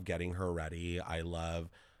love getting her ready. I love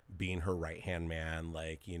being her right-hand man,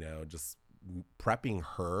 like, you know, just prepping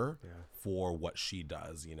her for what she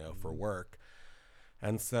does, you know, for work.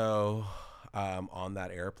 And so on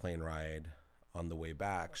that airplane ride on the way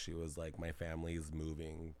back, she was like, my family's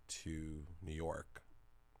moving to New York.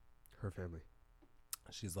 Her family.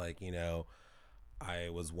 She's like, you know, I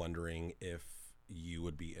was wondering if you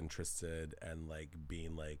would be interested in like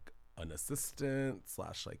being like an assistant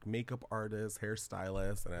 / like makeup artist,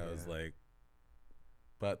 hairstylist. And I was like,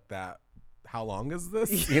 but how long is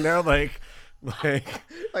this? You know, like I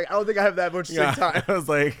don't think I have that much sick time. I was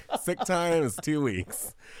like, sick time is 2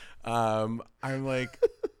 weeks. I'm like,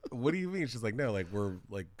 what do you mean? She's like, no, like, we're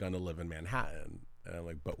like gonna live in Manhattan. And I'm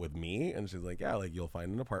like, but with me? And she's like, yeah, like, you'll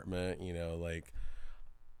find an apartment, you know, like.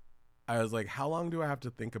 I was like, how long do I have to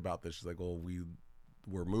think about this? She's like, well,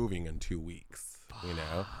 we're moving in 2 weeks, you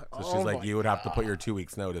know? So she's like, you would have to put your 2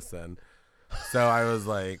 weeks notice in. So I was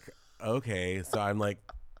like, okay. So I'm like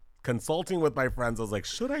consulting with my friends. I was like,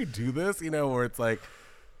 should I do this? You know, where it's like,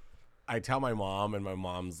 I tell my mom, and my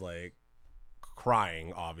mom's like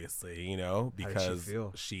crying, obviously, you know, because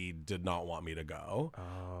she did not want me to go.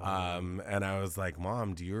 And I was like,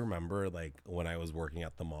 Mom, do you remember like when I was working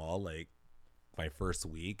at the mall, like, my first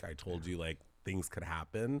week, I told you like things could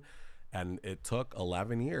happen, and it took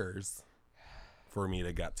 11 years for me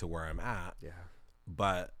to get to where I'm at. Yeah.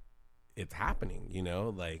 But it's happening, you know,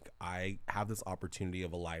 like I have this opportunity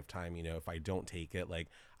of a lifetime, you know, if I don't take it, like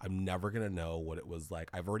I'm never going to know what it was like.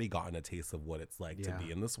 I've already gotten a taste of what it's like to be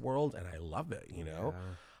in this world, and I love it, you know?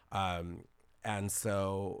 And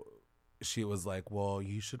so she was like, well,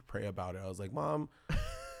 you should pray about it. I was like, Mom,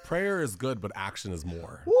 prayer is good, but action is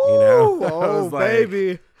more. Woo! You know, oh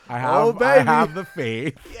baby, I have the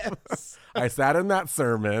faith. Yes, I sat in that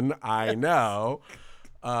sermon. I know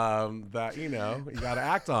that, you know, you got to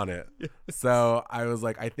act on it. Yes. So I was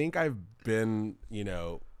like, I think I've been, you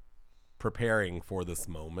know, preparing for this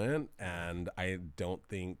moment, and I don't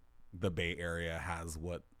think the Bay Area has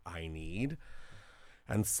what I need.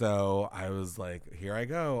 And so I was like, here I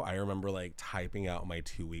go. I remember like typing out my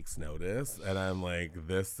 2 weeks notice, and I'm like,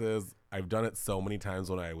 I've done it so many times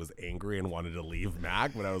when I was angry and wanted to leave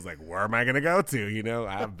Mac, but I was like, where am I going to go to? You know,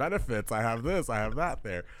 I have benefits. I have this, I have that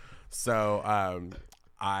there. So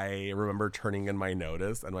I remember turning in my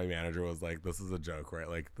notice, and my manager was like, this is a joke, right?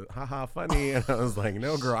 Like, haha, funny. And I was like,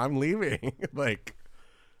 no, girl, I'm leaving. Like,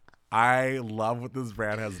 I love what this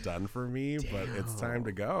brand has done for me, but it's time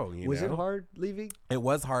to go. You know? Was it hard leaving? It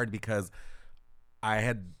was hard because I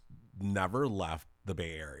had never left the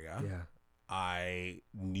Bay Area. Yeah. I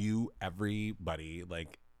knew everybody,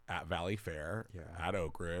 like at Valley Fair, at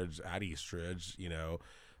Oak Ridge, at Eastridge, you know,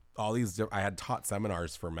 all these. I had taught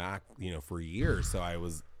seminars for Mac, you know, for years. So I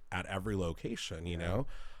was at every location, you know.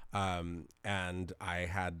 And I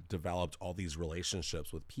had developed all these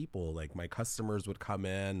relationships with people. Like my customers would come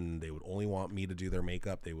in and they would only want me to do their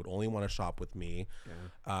makeup. They would only want to shop with me.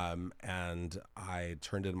 Yeah. And I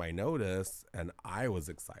turned in my notice and I was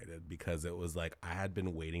excited because it was like I had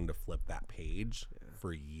been waiting to flip that page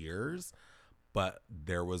for years, but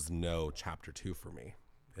there was no chapter 2 for me.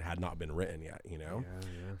 It had not been written yet, you know?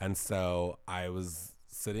 And so I was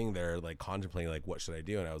sitting there like contemplating like, what should I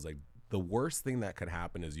do? And I was like, the worst thing that could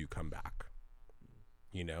happen is you come back,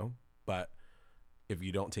 you know, but if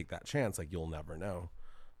you don't take that chance, like you'll never know.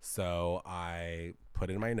 So I put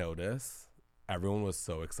in my notice. Everyone was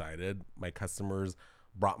so excited. My customers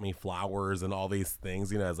brought me flowers and all these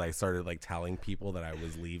things, you know, as I started like telling people that I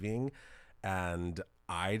was leaving. And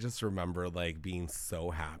I just remember like being so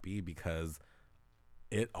happy because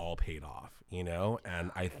it all paid off, you know?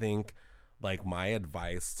 And I think like my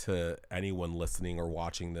advice to anyone listening or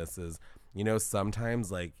watching this is, you know,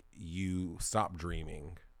 sometimes like you stop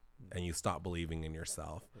dreaming and you stop believing in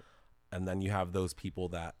yourself. And then you have those people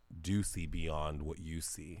that do see beyond what you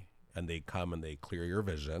see, and they come and they clear your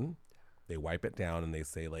vision. They wipe it down and they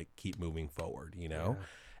say like, keep moving forward, you know?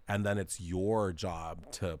 And then it's your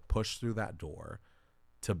job to push through that door,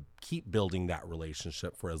 to keep building that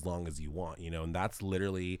relationship for as long as you want, you know? And that's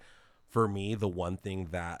literally, for me, the one thing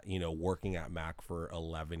that, you know, working at Mac for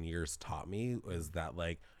 11 years taught me is that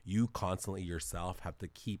like you constantly yourself have to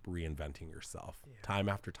keep reinventing yourself time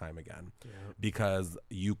after time again, because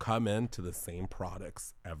you come into the same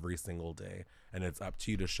products every single day, and it's up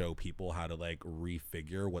to you to show people how to like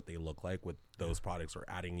refigure what they look like with those products, or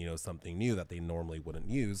adding, you know, something new that they normally wouldn't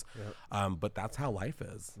use. But that's how life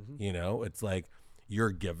is. You know, it's like you're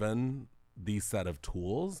given these set of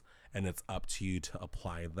tools, and it's up to you to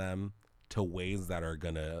apply them to ways that are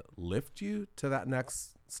going to lift you to that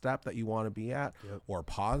next step that you want to be at, or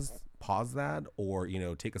pause that, or, you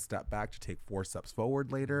know, take a step back to take 4 steps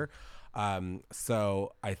forward later.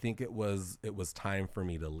 So I think it was time for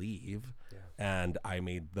me to leave. And I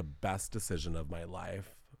made the best decision of my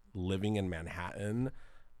life. Living in Manhattan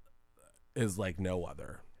is like no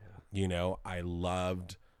other. You know, I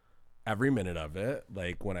loved every minute of it.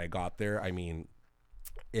 Like when I got there, I mean,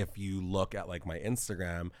 if you look at like my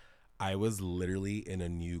Instagram, I was literally in a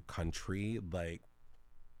new country like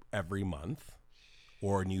every month,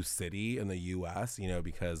 or a new city in the US, you know,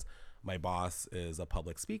 because my boss is a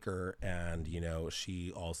public speaker, and, you know,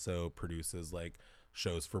 she also produces like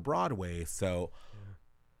shows for Broadway. So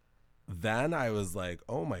then I was like,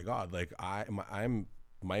 oh my God, like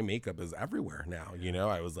my makeup is everywhere now. You know,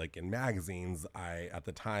 I was like in magazines. At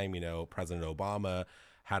the time, you know, President Obama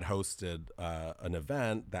had hosted an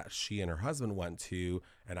event that she and her husband went to,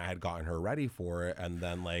 and I had gotten her ready for it. And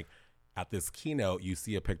then like at this keynote, you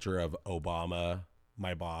see a picture of Obama,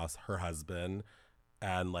 my boss, her husband,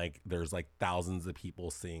 and like there's like thousands of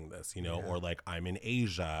people seeing this, you know, or like I'm in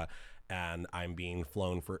Asia and I'm being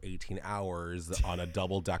flown for 18 hours on a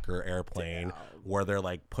double-decker airplane where they're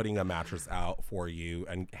like putting a mattress out for you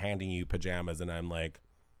and handing you pajamas. And I'm like,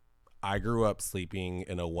 I grew up sleeping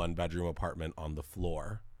in a 1-bedroom apartment on the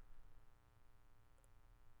floor,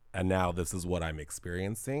 and now this is what I'm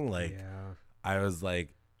experiencing. Like, I was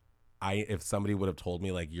like, if somebody would have told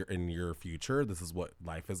me like, you're in your future, this is what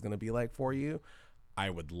life is going to be like for you, I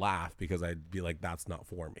would laugh, because I'd be like, that's not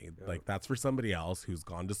for me. Like, that's for somebody else who's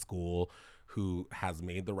gone to school, who has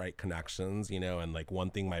made the right connections, you know? And like one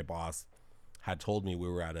thing my boss had told me, we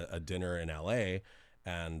were at a dinner in LA,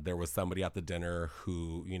 and there was somebody at the dinner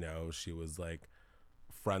who, you know, she was like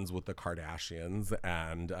friends with the Kardashians,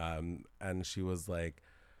 and she was like,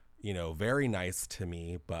 you know, very nice to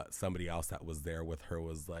me, but somebody else that was there with her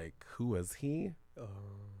was like, who is he?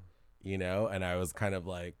 You know? And I was kind of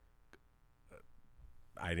like,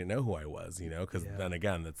 I didn't know who I was, you know, because then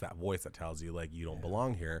again, it's that voice that tells you like, you don't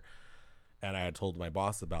belong here. And I had told my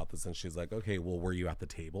boss about this, and she's like, okay, well, were you at the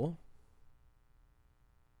table?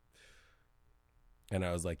 And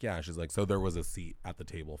I was like, yeah. She's like, so there was a seat at the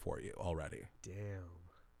table for you already. Damn.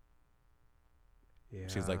 Yeah.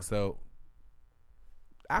 She's like, so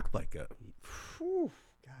act like it. Whew.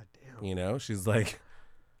 God damn. You know, she's like,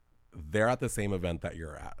 they're at the same event that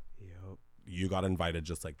you're at. Yep. You got invited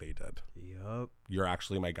just like they did. Yep. You're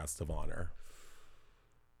actually my guest of honor.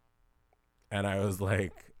 And I was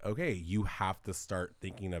like, okay, you have to start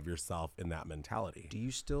thinking of yourself in that mentality. Do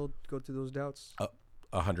you still go through those doubts?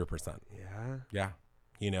 100%. Yeah. Yeah.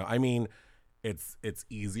 You know, I mean, it's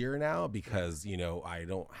easier now because, you know, I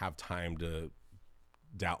don't have time to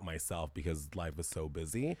doubt myself because life is so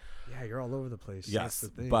busy. Yeah, you're all over the place. Yes.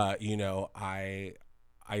 But, you know, I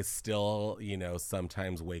still, you know,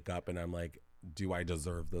 sometimes wake up and I'm like, do I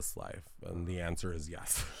deserve this life? And the answer is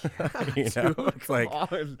yes. Yeah, you know, dude, it's like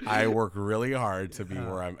on. I work really hard to be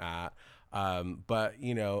where I'm at. But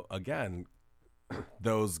you know, again,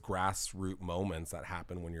 those grassroots moments that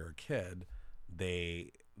happen when you're a kid,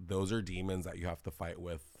 those are demons that you have to fight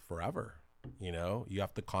with forever. You know, you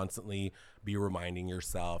have to constantly be reminding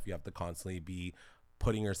yourself, you have to constantly be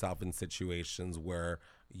putting yourself in situations where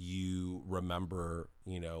you remember,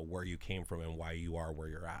 you know, where you came from and why you are where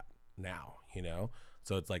you're at now, you know?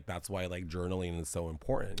 So it's like, that's why like journaling is so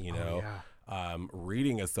important, you know?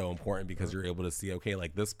 Reading is so important because you're able to see, okay,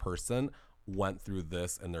 like this person went through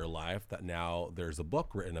this in their life that now there's a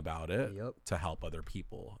book written about it to help other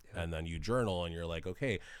people. And then you journal and you're like,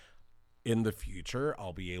 okay, in the future,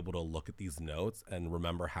 I'll be able to look at these notes and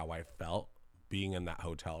remember how I felt being in that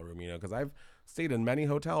hotel room, you know, because I've stayed in many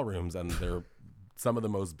hotel rooms and they're some of the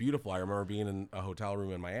most beautiful. I remember being in a hotel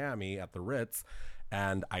room in Miami at the Ritz,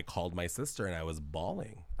 and I called my sister and I was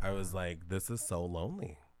bawling. I was like, this is so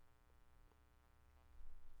lonely.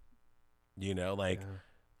 You know, like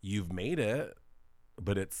you've made it,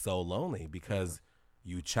 but it's so lonely because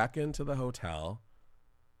you check into the hotel,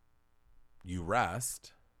 you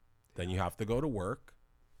rest, then you have to go to work,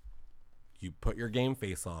 you put your game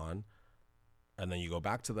face on, and then you go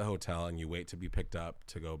back to the hotel and you wait to be picked up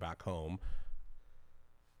to go back home.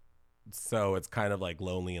 So it's kind of like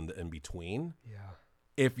lonely in the in between. Yeah.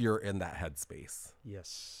 If you're in that headspace.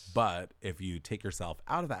 Yes. But if you take yourself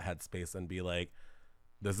out of that headspace and be like,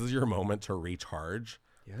 this is your moment to recharge.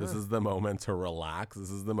 Yeah. This is the moment to relax.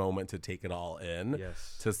 This is the moment to take it all in.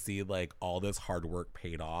 Yes. To see like all this hard work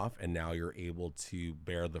paid off, and now you're able to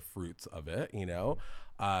bear the fruits of it, you know?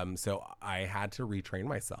 So I had to retrain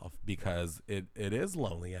myself because it is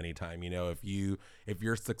lonely anytime, you know, if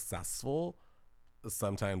you're successful,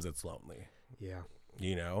 sometimes it's lonely. Yeah.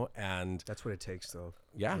 You know, and that's what it takes though.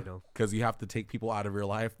 Yeah. You know, because you have to take people out of your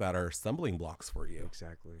life that are stumbling blocks for you.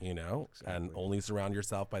 Exactly. You know, and only surround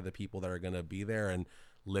yourself by the people that are going to be there and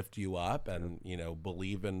lift you up and, you know,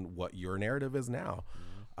 believe in what your narrative is now.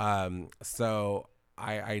 So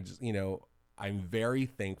I just, you know, I'm very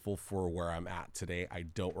thankful for where I'm at today. I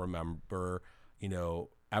don't remember, you know,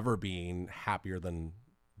 ever being happier than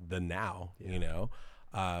now, you know.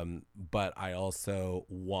 But I also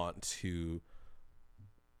want to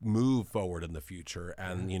move forward in the future.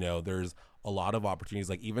 And, you know, there's a lot of opportunities,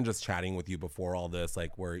 like even just chatting with you before all this,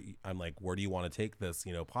 like where I'm like, where do you want to take this,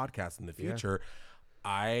 you know, podcast in the future?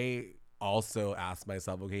 I also asked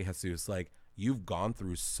myself, okay, Jesus, like you've gone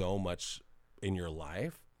through so much in your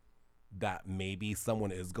life that maybe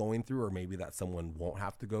someone is going through, or maybe that someone won't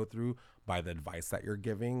have to go through by the advice that you're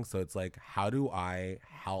giving. So it's like, how do I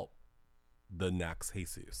help the next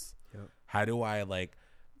Jesus? How do I like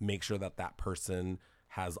make sure that that person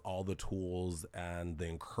has all the tools and the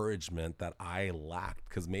encouragement that I lacked?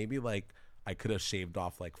 Because maybe like I could have shaved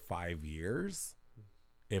off like 5 years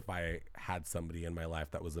if I had somebody in my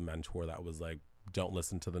life that was a mentor that was like, don't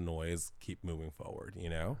listen to the noise, keep moving forward, you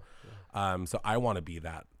know? So I want to be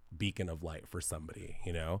that beacon of light for somebody,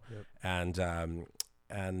 you know? And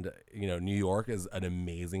you know, New York is an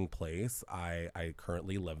amazing place. I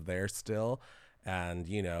currently live there still. And,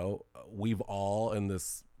 you know, we've all in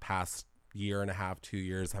this past year and a half, 2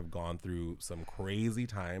 years have gone through some crazy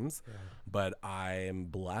times, but I'm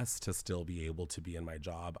blessed to still be able to be in my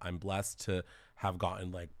job. I'm blessed to have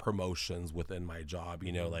gotten like promotions within my job.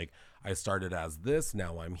 You know, like I started as this,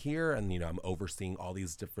 now I'm here, and, you know, I'm overseeing all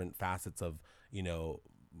these different facets of, you know,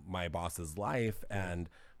 my boss's life. And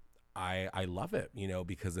I love it, you know,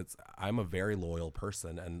 because I'm a very loyal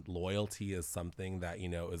person, and loyalty is something that, you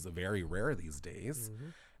know, is very rare these days.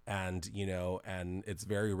 And, you know, and it's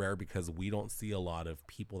very rare because we don't see a lot of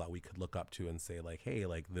people that we could look up to and say like, hey,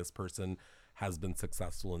 like this person has been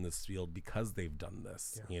successful in this field because they've done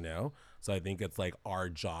this, you know? So I think it's like our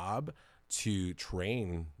job to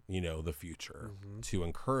train, you know, the future, to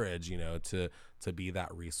encourage, you know, to be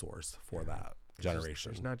that resource for that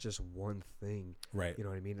generation. There's not just one thing, right? You know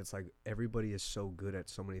what I mean? It's like everybody is so good at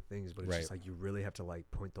so many things, but it's just like you really have to like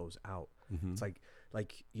point those out. It's like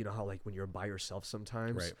you know how like when you're by yourself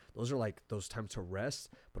sometimes, those are like those times to rest,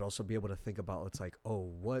 but also be able to think about, it's like, oh,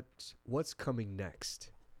 what's coming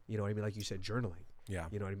next? You know what I mean? Like you said, journaling. Yeah.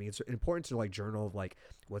 You know what I mean? It's important to like journal of like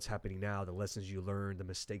what's happening now, the lessons you learned, the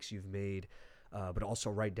mistakes you've made. But also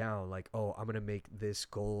write down like, oh, I'm going to make this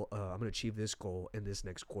goal. I'm going to achieve this goal in this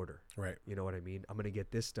next quarter. Right. You know what I mean? I'm going to get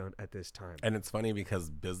this done at this time. And it's funny because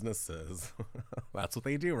businesses, that's what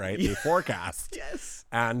they do, right? They forecast. Yes.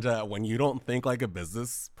 And when you don't think like a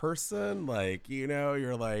business person, like, you know,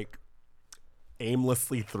 you're like,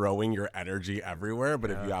 aimlessly throwing your energy everywhere.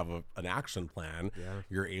 But if you have an action plan,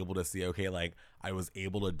 you're able to see, okay, like I was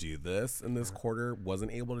able to do this in this quarter,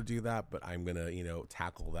 wasn't able to do that, but I'm going to, you know,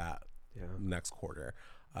 tackle that next quarter.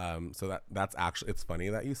 So that's actually, it's funny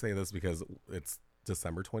that you say this because it's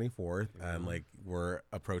December 24th and like we're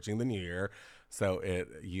approaching the new year. So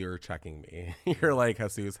you're checking me. You're like,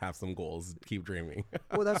 Jesus, have some goals. Keep dreaming.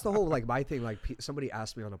 Well, that's the whole, like, my thing. Like, somebody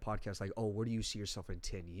asked me on a podcast, like, oh, where do you see yourself in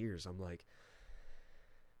 10 years? I'm like,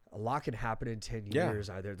 a lot can happen in 10 years.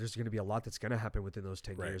 There's going to be a lot that's going to happen within those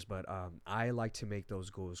 10 years. But I like to make those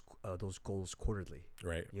goals quarterly.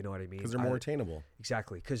 Right. You know what I mean? Because they're more attainable.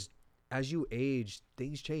 Exactly. Because as you age,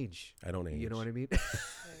 things change. I don't age. You know what I mean?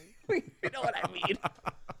 You know what I mean?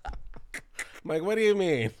 I'm like, what do you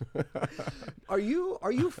mean? Are you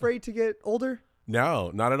afraid to get older?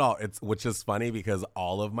 No, not at all. Which is funny because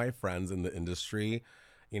all of my friends in the industry,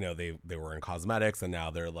 you know, they were in cosmetics and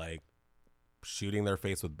now they're like shooting their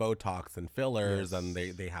face with Botox and fillers and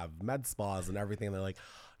they have med spas and everything. They're like,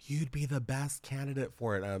 you'd be the best candidate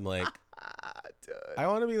for it. And I'm like, I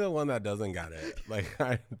want to be the one that doesn't get it. Like,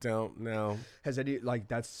 I don't know.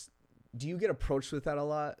 Do you get approached with that a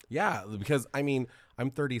lot? Yeah, because I mean,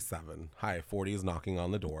 I'm 37. Hi, 40 is knocking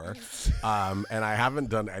on the door. And I haven't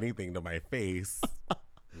done anything to my face,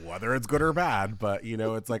 whether it's good or bad. But, you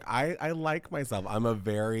know, it's like I like myself. I'm a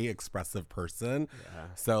very expressive person. Yeah.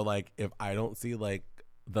 So, like, if I don't see, like,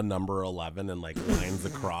 the number 11 and, like, lines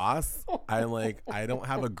across, I'm like, I don't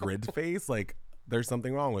have a grid face. Like, there's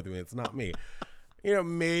something wrong with me. It's not me. You know,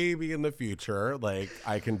 maybe in the future, like,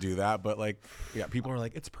 I can do that. But, like, yeah, people are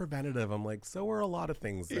like, it's preventative. I'm like, so are a lot of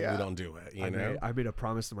things that we don't do it, you know? I made a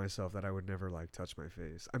promise to myself that I would never, like, touch my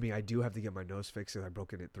face. I mean, I do have to get my nose fixed because I've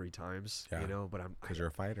broken it 3 times, you know? But because you're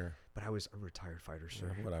a fighter. But I'm a retired fighter,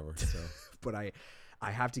 sir. Yeah, whatever, still. But I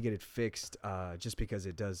have to get it fixed just because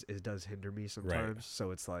it does hinder me sometimes. Right.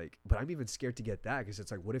 So it's like, but I'm even scared to get that because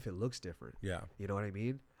it's like, what if it looks different? Yeah. You know what I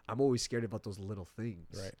mean? I'm always scared about those little things.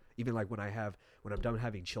 Right. Even like when I'm done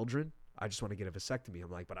having children, I just want to get a vasectomy.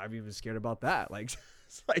 I'm like, but I'm even scared about that. Like,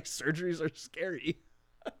 it's like surgeries are scary.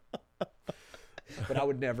 But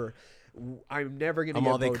I'm never going to get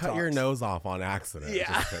Botox. They cut your nose off on accident.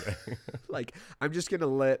 Yeah. Like, I'm just going to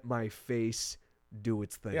let my face do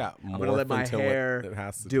its thing. Yeah. I'm going to let my hair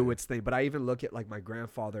do its thing. But I even look at like my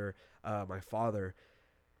grandfather, my father.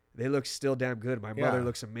 They look still damn good. My mother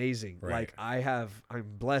looks amazing. Right. Like I'm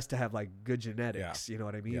blessed to have like good genetics. You know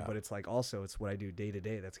what I mean? Yeah. But it's like also it's what I do day to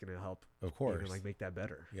day that's going to help. Of course. Even, like make that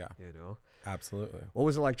better. Yeah. You know? Absolutely. What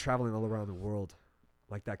was it like traveling all around the world?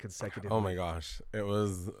 Like that consecutive. Oh my gosh. It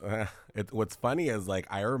was, what's funny is like,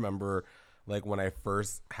 I remember like when I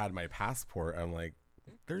first had my passport, I'm like,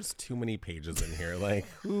 there's too many pages in here. Like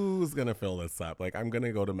who's going to fill this up? Like I'm going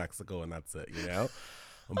to go to Mexico and that's it, you know?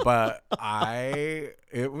 But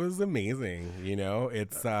it was amazing, you know,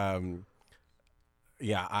 it's, every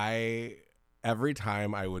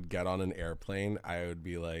time I would get on an airplane, I would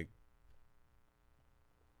be like,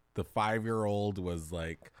 the 5-year-old was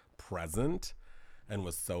like present and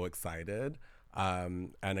was so excited.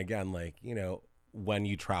 And again, like, you know, when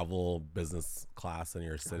you travel business class and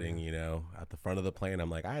you're sitting, you know, at the front of the plane, I'm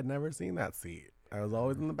like, I had never seen that seat. I was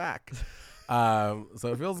always in the back. So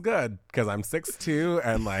it feels good because I'm 6'2"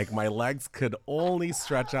 and like my legs could only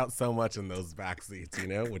stretch out so much in those back seats, you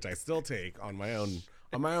know, which I still take on my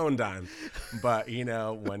own dime. But, you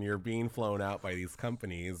know, when you're being flown out by these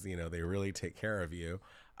companies, you know, they really take care of you.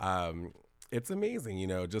 It's amazing, you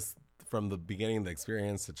know, just from the beginning of the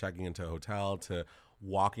experience to checking into a hotel to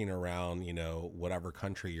walking around, you know, whatever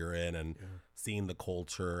country you're in and seeing the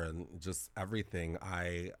culture and just everything.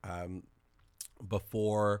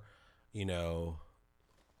 Before, you know,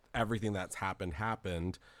 everything that's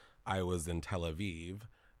happened, I was in Tel Aviv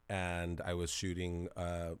and I was shooting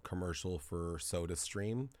a commercial for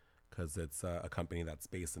SodaStream because it's a company that's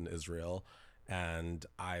based in Israel. And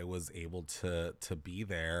I was able to be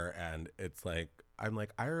there. And it's like, I'm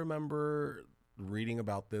like, I remember reading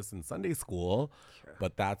about this in Sunday school,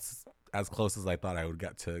 but that's as close as I thought I would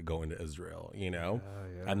get to going to Israel, you know?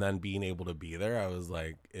 And then being able to be there, I was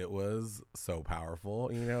like, it was so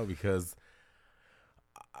powerful, you know, because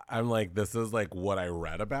I'm like, this is like what I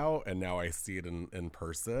read about and now I see it in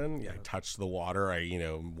person. I touched the water, you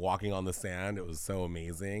know, walking on the sand. It was so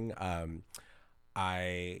amazing.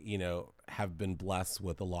 I, you know, have been blessed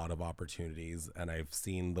with a lot of opportunities and I've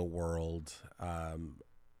seen the world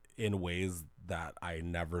in ways that I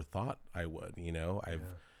never thought I would, you know?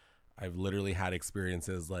 I've literally had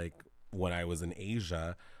experiences like when I was in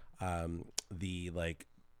Asia, the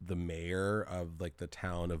mayor of like the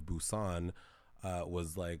town of Busan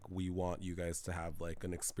was like, we want you guys to have like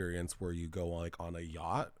an experience where you go like on a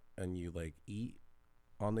yacht and you like eat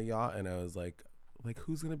on the yacht. And I was like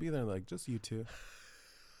who's gonna be there? Like, just you two.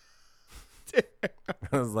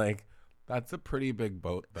 I was like, that's a pretty big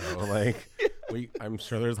boat though. Like, I'm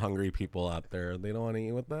sure there's hungry people out there. They don't want to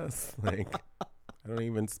eat with us. Like, I don't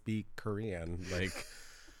even speak Korean. Like,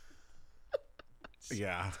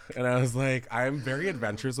 yeah. And I was like, I'm very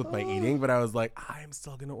adventurous with my eating, but I was like, I'm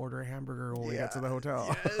still gonna order a hamburger when we get to the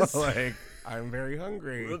hotel. Yes. Like, I'm very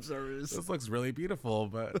hungry. Room service. This looks really beautiful,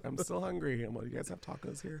 but I'm still hungry. I'm like, you guys have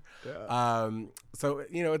tacos here? Yeah. So,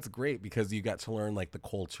 you know, it's great because you get to learn like the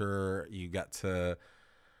culture. You get to,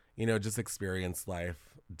 you know, just experience life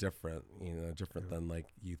different than like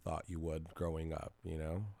you thought you would growing up, you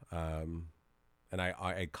know? And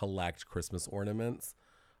I collect Christmas ornaments,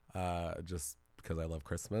 just because I love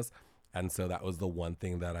Christmas. And so that was the one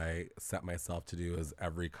thing that I set myself to do, is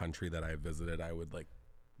every country that I visited, I would like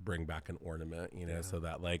bring back an ornament, you know, so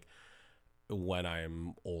that like when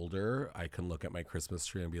I'm older, I can look at my Christmas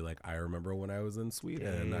tree and be like, I remember when I was in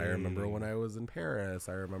Sweden. I remember when I was in Paris.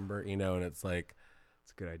 I remember, you know, and it's like,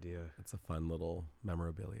 it's a good idea. It's a fun little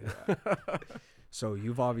memorabilia. So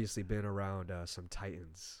you've obviously been around some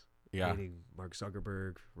titans, meaning Mark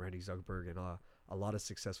Zuckerberg, Randy Zuckerberg, and a lot of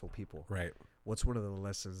successful people. Right. What's one of the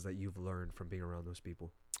lessons that you've learned from being around those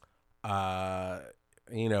people?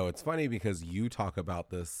 You know, it's funny because you talk about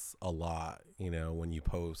this a lot, you know, when you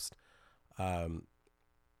post.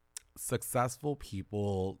 Successful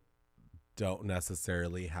people don't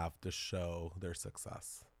necessarily have to show their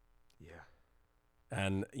success. Yeah.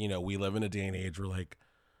 And, you know, we live in a day and age where like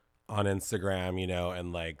on Instagram, you know,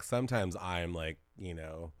 and like sometimes I'm like, you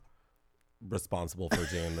know, responsible for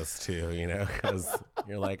doing this too, you know, because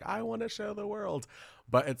you're like, I want to show the world.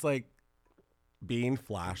 But it's like being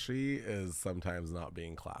flashy is sometimes not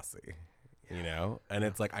being classy, you know? And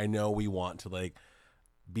it's like, I know we want to like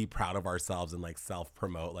be proud of ourselves and like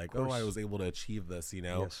self-promote, like, oh, I was able to achieve this, you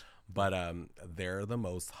know? Yes. But they're the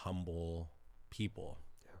most humble people.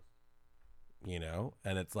 You know,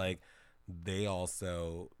 and it's like they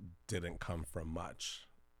also didn't come from much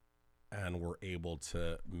and were able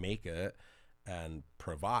to make it and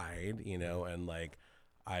provide, you know, and like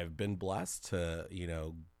I've been blessed to, you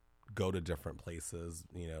know, go to different places,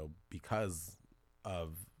 you know, because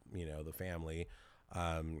of, you know, the family.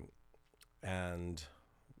 And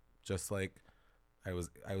just like I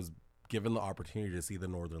was given the opportunity to see the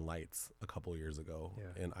Northern Lights a couple years ago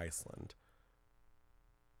in Iceland.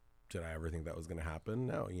 Did I ever think that was going to happen?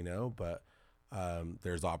 No, you know, but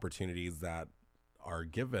there's opportunities that are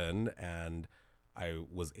given, and I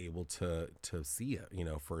was able to see it, you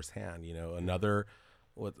know, firsthand. You know,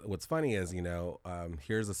 what's funny is, you know,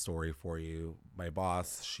 here's a story for you. My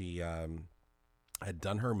boss, she had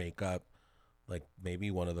done her makeup like maybe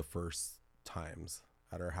one of the first times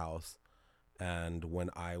at her house, and when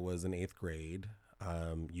I was in 8th grade,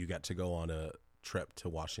 you get to go on a trip to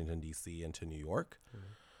Washington D.C. and to New York. Mm-hmm.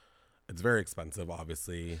 It's very expensive,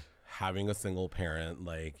 obviously. Having a single parent,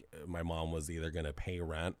 like my mom was either going to pay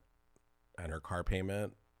rent and her car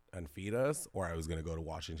payment and feed us, or I was going to go to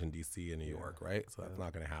Washington, D.C. and New York, right? So that's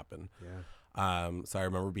not going to happen. Yeah. So I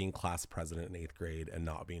remember being class president in 8th grade and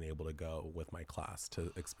not being able to go with my class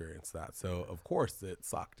to experience that. So, of course, it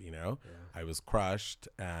sucked, you know? Yeah. I was crushed,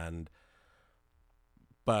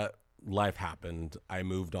 but life happened. I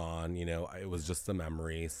moved on, you know? It was just a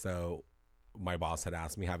memory. So my boss had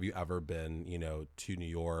asked me, have you ever been, you know, to New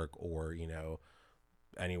York or, you know,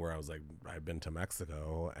 anywhere? I was like, I've been to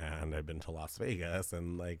Mexico and I've been to Las Vegas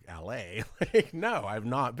and like LA. Like, no, I've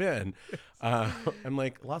not been. I'm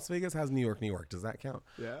like, Las Vegas has New York. Does that count?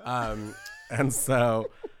 Yeah. And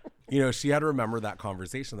so, you know, she had to remember that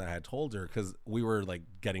conversation that I had told her, because we were like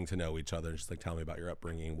getting to know each other. And she's like, tell me about your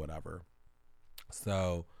upbringing, whatever.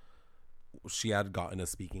 So she had gotten a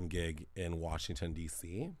speaking gig in Washington,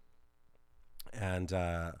 D.C. And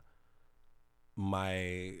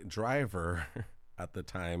my driver at the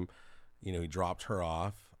time, you know, he dropped her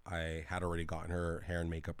off. I had already gotten her hair and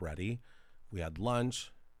makeup ready. We had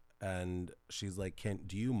lunch, and she's like,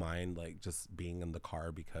 do you mind like just being in the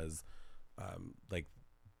car, because like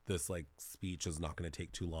this like speech is not going to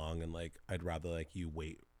take too long, and like I'd rather like you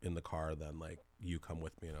wait in the car than like you come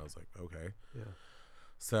with me. And I was like, okay. Yeah.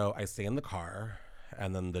 So I stay in the car.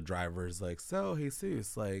 And then the driver's like, so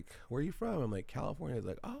Jesus, like, where are you from? I'm like, California. He's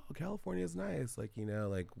like, oh, California's nice. Like, you know,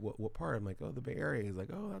 like what part? I'm like, oh, the Bay Area. He's like,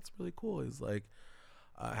 oh, that's really cool. He's like,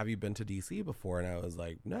 have you been to DC before? And I was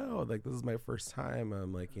like, no, like, this is my first time.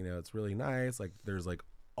 I'm like, you know, it's really nice. Like, there's like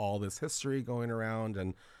all this history going around.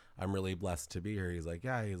 And I'm really blessed to be here. He's like,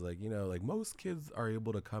 yeah. He's like, you know, like most kids are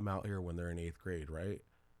able to come out here when they're in 8th grade, right?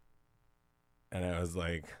 And I was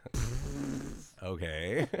like,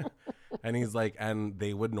 okay. And he's like, and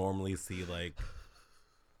they would normally see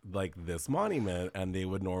like this monument, and they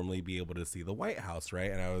would normally be able to see the White House, right?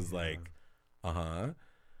 And I was like, uh-huh.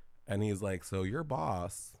 And he's like, so your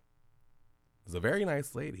boss is a very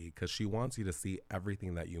nice lady because she wants you to see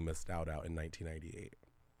everything that you missed out in 1998.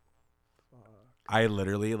 I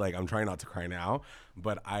literally, like, I'm trying not to cry now,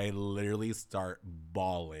 but I literally start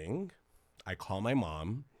bawling. I call my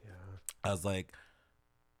mom. I was like,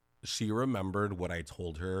 she remembered what I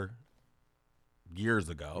told her years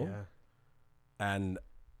ago and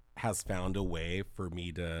has found a way for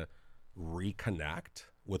me to reconnect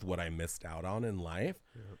with what I missed out on in life.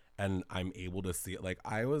 And I'm able to see it. Like,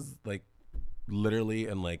 I was like literally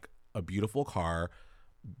in like a beautiful car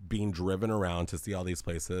being driven around to see all these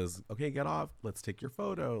places. Okay, get off. Let's take your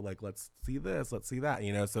photo. Like, let's see this. Let's see that.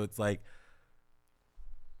 You know, so it's like,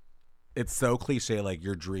 it's so cliche, like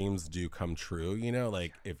your dreams do come true, you know,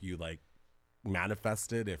 like if you like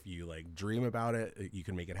manifest it, if you like dream about it, you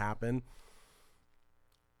can make it happen.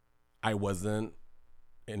 I wasn't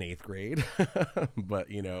in 8th grade,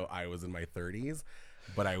 but you know, I was in my 30s,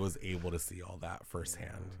 but I was able to see all that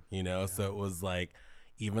firsthand, you know? So it was like,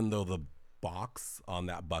 even though the box on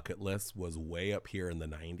that bucket list was way up here in the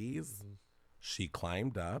 90s, she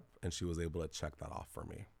climbed up and she was able to check that off for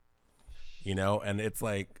me, you know? And it's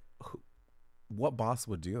like, what boss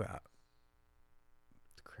would do that?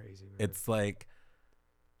 It's crazy, man. It's like,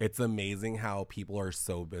 it's amazing how people are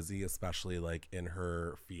so busy, especially like in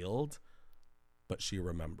her field, but she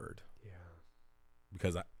remembered. Yeah.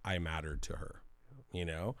 Because I mattered to her, you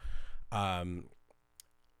know?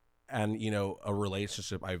 And, you know, a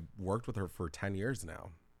relationship, I've worked with her for 10 years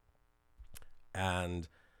now. And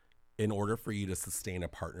in order for you to sustain a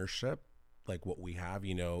partnership like what we have,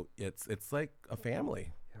 you know, it's like a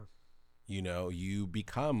family. You know, you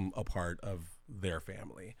become a part of their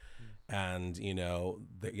family. And, you know,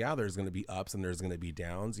 there's going to be ups and there's going to be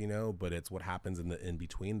downs, you know, but it's what happens in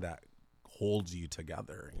between that holds you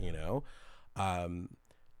together, you know?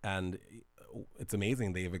 And it's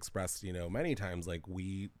amazing. They've expressed, you know, many times, like,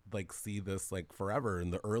 we like see this like forever.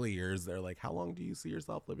 In the early years, they're like, how long do you see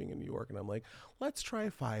yourself living in New York? And I'm like, let's try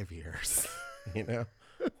 5 years, you know?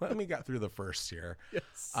 Let me get through the first year.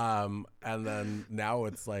 Yes. And then now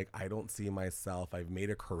it's like, I don't see myself. I've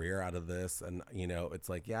made a career out of this. And, you know, it's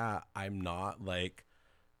like, yeah, I'm not like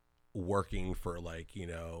working for like, you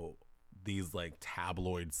know, these like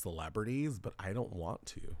tabloid celebrities, but I don't want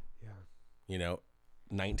to. Yeah. You know,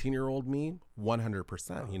 19-year-old me,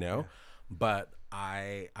 100%, you know, but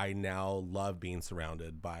I now love being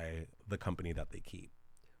surrounded by the company that they keep.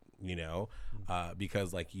 You know,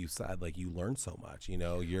 because like you said, like you learn so much, you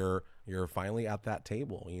know, you're finally at that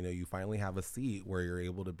table, you know, you finally have a seat where you're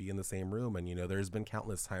able to be in the same room. And, you know, there's been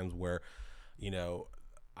countless times where, you know,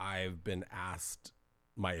 I've been asked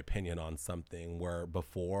my opinion on something where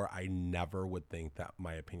before I never would think that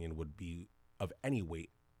my opinion would be of any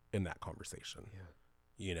weight in that conversation,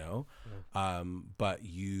 you know, but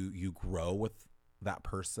you grow with that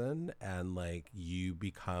person and like you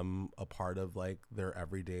become a part of like their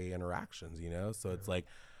everyday interactions, you know? So it's like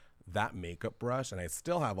that makeup brush, and I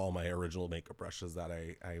still have all my original makeup brushes that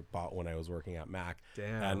I bought when I was working at Mac.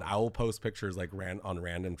 Damn. And I will post pictures like on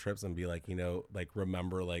random trips and be like, you know, like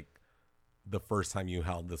remember like the first time you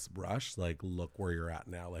held this brush, like look where you're at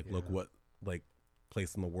now, like look what like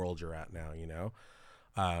place in the world you're at now, you know?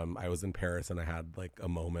 I was in Paris and I had like a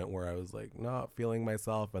moment where I was like not feeling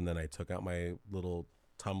myself, and then I took out my little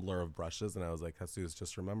tumbler of brushes and I was like, Jesus,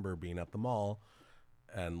 just remember being at the mall,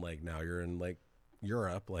 and like now you're in like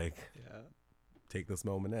Europe, like take this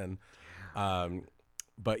moment in.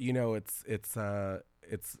 But you know, it's a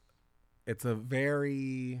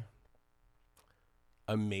very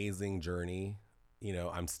amazing journey. You know,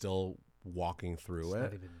 I'm still walking through it.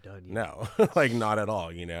 Not even done yet. No, like not at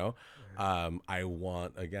all, you know. I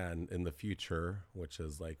want, again, in the future, which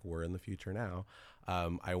is like we're in the future now,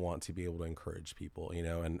 I want to be able to encourage people, you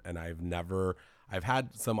know, and I've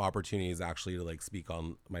had some opportunities actually to like speak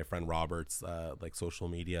on my friend Robert's like social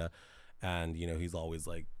media, and you know, he's always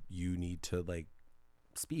like, you need to like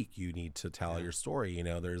speak, you need to tell your story, you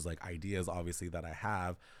know. There's like ideas obviously that I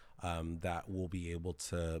have that will be able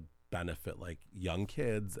to benefit like young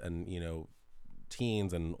kids and, you know,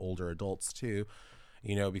 teens and older adults too,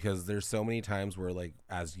 you know, because there's so many times where like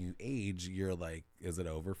as you age, you're like, is it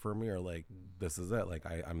over for me, or like this is it, like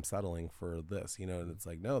I'm settling for this, you know. And it's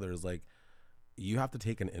like, no, there's like, you have to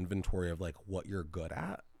take an inventory of like what you're good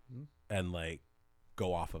at and like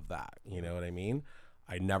go off of that, you know what I mean?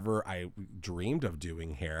 I dreamed of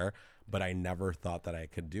doing hair, but I never thought that I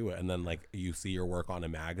could do it. And then like you see your work on a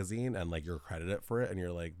magazine and like you're credited for it, and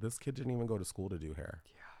you're like, this kid didn't even go to school to do hair.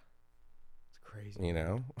 Yeah, it's crazy. You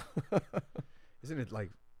know, isn't it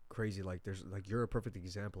like crazy? Like there's like you're a perfect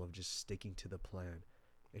example of just sticking to the plan,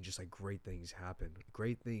 and just like great things happen.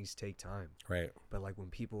 Great things take time, right? But like when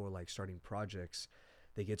people are like starting projects,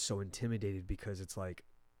 they get so intimidated because it's like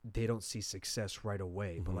they don't see success right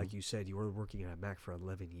away. But like you said, you were working at Mac for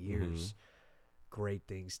 11 years. Great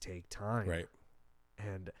things take time, right?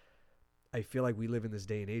 And I feel like we live in this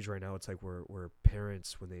day and age right now. It's like where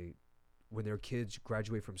parents, when their kids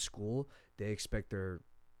graduate from school, they expect their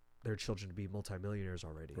children to be multimillionaires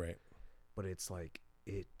already, right? But it's like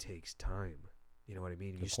it takes time. You know what I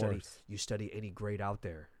mean? You study any grade out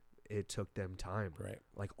there, it took them time, right?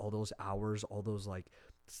 Like all those hours, all those like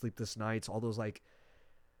sleepless nights, all those like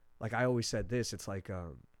I always said this. It's like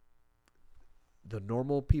the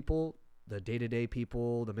normal people, the day-to-day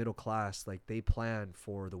people, the middle class, like they plan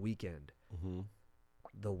for the weekend.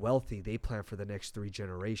 The wealthy, they plan for the next 3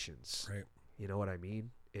 generations. Right. You know what I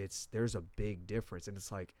mean? There's a big difference. And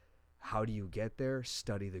it's like, how do you get there?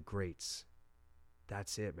 Study the greats.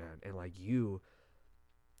 That's it, man. And like you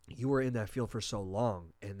were in that field for so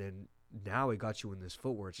long, and then now it got you in this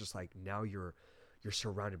foot where it's just like now you're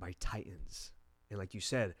surrounded by titans. And like you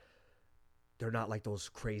said, they're not like those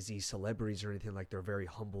crazy celebrities or anything. Like they're very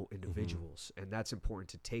humble individuals. And that's important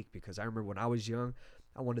to take, because I remember when I was young,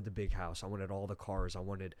 I wanted the big house. I wanted all the cars. I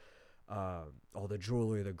wanted all the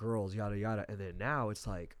jewelry, the girls, yada, yada. And then now it's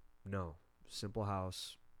like, no, simple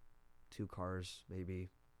house, 2 cars,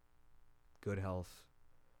 maybe, good health,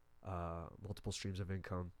 multiple streams of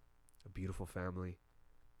income, a beautiful family.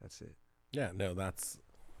 That's it. Yeah, no, that's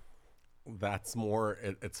more,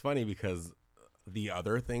 it's funny because the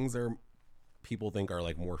other things are, people think are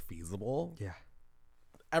like more feasible. Yeah.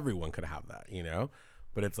 Everyone could have that, you know?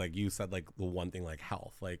 But it's like you said, like the one thing, like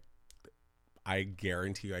health, like I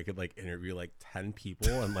guarantee you I could like interview like 10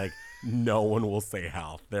 people and like no one will say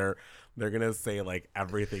health. They're going to say like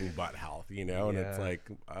everything but health, you know? And it's like,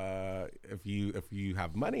 if you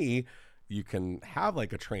have money, you can have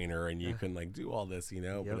like a trainer and you can like do all this, you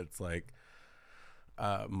know? But it's like,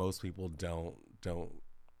 most people don't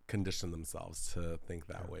condition themselves to think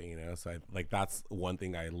that way, you know? So I like, that's one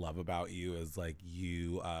thing I love about you is like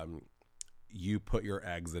you put your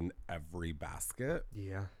eggs in every basket.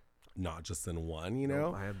 Yeah. Not just in one, you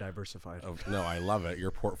know? I am diversified. No, I love it.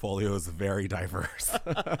 Your portfolio is very diverse.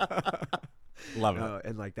 Love it.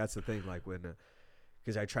 And like, that's the thing, like when,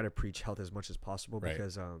 because I try to preach health as much as possible,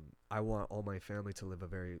 because I want all my family to live a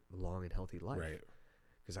very long and healthy life. Right.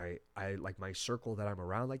 Because I like my circle that I'm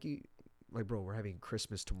around, like bro, we're having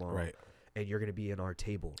Christmas tomorrow. Right. And you're gonna be in our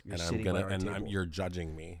table. You're sitting at our table. You're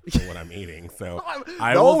judging me for what I'm eating. So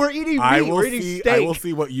we're eating meat. We're eating steak. I will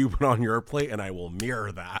see what you put on your plate, and I will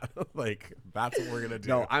mirror that. Like that's what we're gonna do.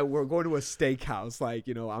 No, we're going to a steakhouse. Like,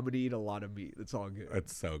 you know, I'm gonna eat a lot of meat. It's all good.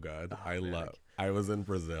 It's so good. I was in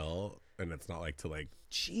Brazil, and it's not like to like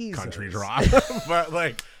country drop, but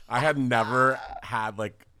like I had never had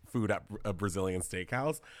like food at a Brazilian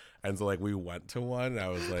steakhouse. And so, like, we went to one, and I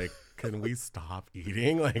was like, can we stop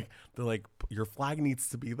eating? Like, they're like, your flag needs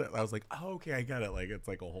to be there. I was like, oh, okay, I get it. Like, it's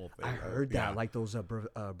like a whole thing. I heard that. Like, those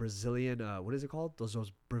Brazilian, what is it called?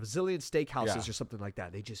 Those Brazilian steakhouses or something like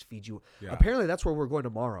that. They just feed you. Yeah. Apparently, that's where we're going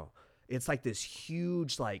tomorrow. It's like this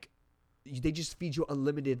huge, like, they just feed you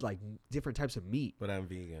unlimited, like, different types of meat. But I'm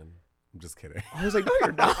vegan. I'm just kidding. I was like, no,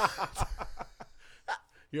 you're not.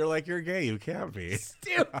 You're like, you're gay. You can't be.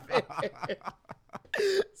 Stupid.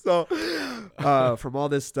 So, from all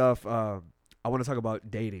this stuff, I want to talk about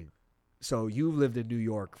dating. So you've lived in New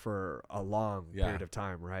York for a long period of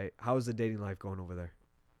time, right? How is the dating life going over there?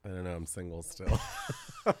 I don't know. I'm single still.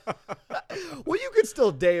 Well, you could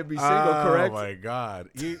still date and be single, correct? Oh, my God.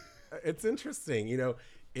 It's interesting. You know,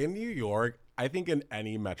 in New York, I think in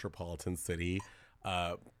any metropolitan city,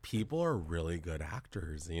 people are really good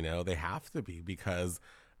actors. You know, they have to be, because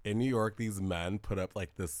in New York, these men put up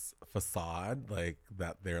like this facade, like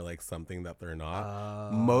that they're like something that they're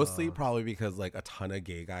not. Mostly probably because like a ton of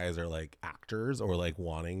gay guys are like actors or like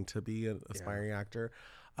wanting to be an aspiring actor.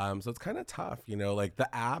 So it's kind of tough, you know, like the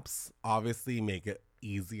apps obviously make it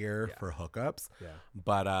easier for hookups. Yeah.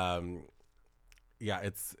 But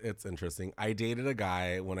it's interesting. I dated a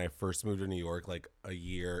guy when I first moved to New York, like a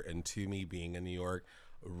year into me being in New York.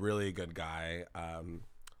 Really good guy.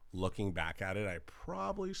 Looking back at it, I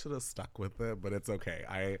probably should have stuck with it, but it's okay.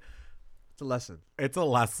 It's a lesson. It's a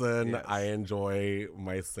lesson. Yes. I enjoy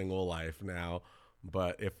my single life now.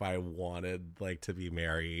 But if I wanted like to be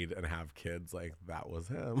married and have kids, like that was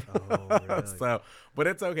him. Oh, really? So, but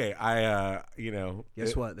it's okay.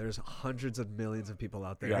 Guess what? There's hundreds of millions of people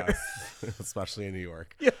out there. Yes, especially in New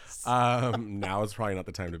York. Yes. Now is probably not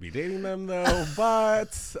the time to be dating them though,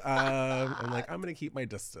 but I'm going to keep my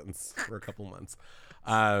distance for a couple months.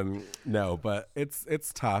 No, but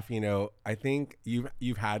it's tough. I think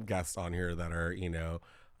you've had guests on here that are,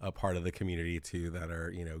 a part of the community too, that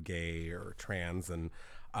are, gay or trans. And,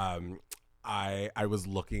 I was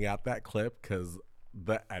looking at that clip because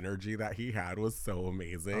the energy that he had was so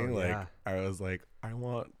amazing. I was like, I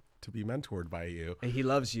want to be mentored by you. And he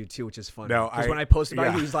loves you too, which is funny. No, because when I posted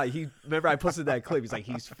about you, he's like, remember I posted that clip. He's like,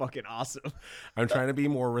 he's fucking awesome. I'm trying to be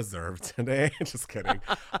more reserved today. Just kidding.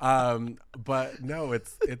 But no,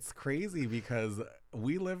 it's crazy because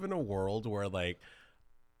we live in a world where like,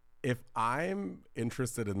 if I'm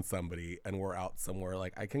interested in somebody and we're out somewhere,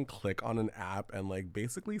 like I can click on an app and like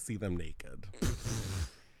basically see them naked.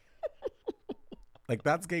 Like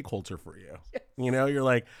that's gay culture for you. Yes. You're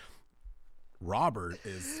like, Robert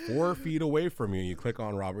is 4 feet away from you. You click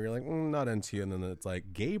on Robert, you're like, not into you. And then it's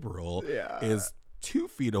like Gabriel is 2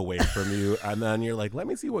 feet away from you. And then you're like, let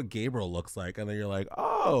me see what Gabriel looks like. And then you're like,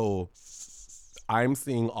 oh, I'm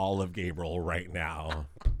seeing all of Gabriel right now.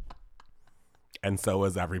 And so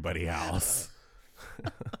is everybody else.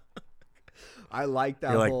 I like that.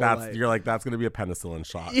 You're like, that's going to be a penicillin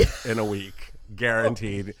shot in a week.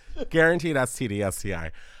 Guaranteed. Guaranteed STD,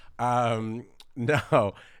 STI.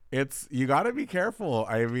 No, you got to be careful.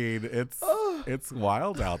 I mean, it's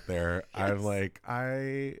wild out there. Yes. I'm like,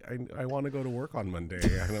 I want to go to work on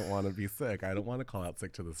Monday. I don't want to be sick. I don't want to call out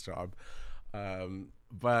sick to this job.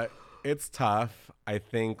 But it's tough. I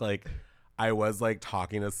think like, I was like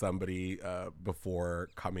talking to somebody before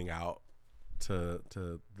coming out to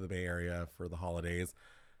the Bay Area for the holidays,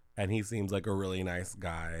 and he seems like a really nice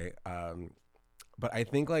guy. But I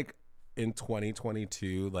think like in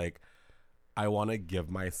 2022, like I want to give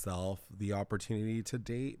myself the opportunity to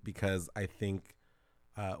date because I think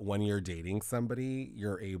when you're dating somebody,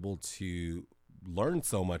 you're able to learn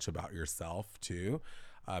so much about yourself too.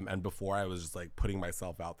 And before I was just like putting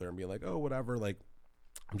myself out there and being like, oh, whatever, like,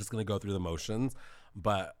 I'm just going to go through the motions.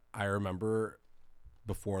 But I remember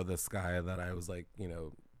before this guy that I was like,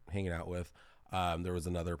 hanging out with, there was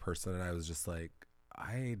another person and I was just like,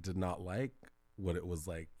 I did not like what it was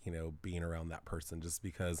like, being around that person just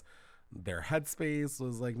because their headspace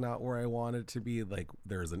was like not where I wanted to be. Like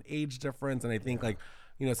there's an age difference. And I think like,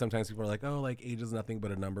 sometimes people are like, oh, like age is nothing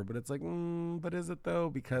but a number, but it's like, but is it though?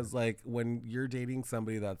 Because like when you're dating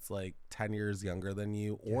somebody that's like 10 years younger than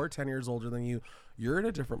you or 10 years older than you, you're in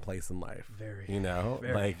a different place in life. Very.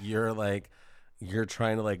 Like you're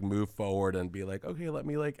trying to like move forward and be like, okay, let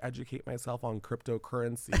me like educate myself on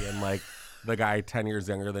cryptocurrency. And like the guy 10 years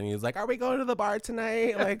younger than you is like, are we going to the bar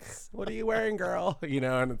tonight? Like, what are you wearing, girl?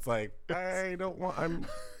 And it's like, I'm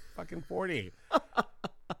fucking 40.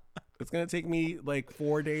 It's going to take me like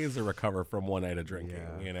 4 days to recover from one night of drinking,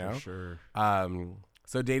 For sure.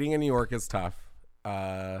 So dating in New York is tough.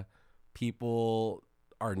 People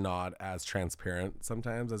are not as transparent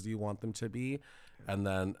sometimes as you want them to be. And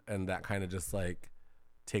that kind of just like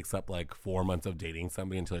takes up like 4 months of dating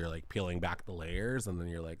somebody until you're like peeling back the layers. And then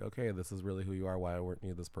you're like, okay, this is really who you are. Why weren't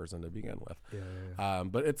you this person to begin with? Yeah.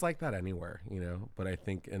 But it's like that anywhere, but I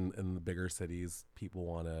think in the bigger cities, people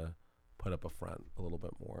want to put up a front a little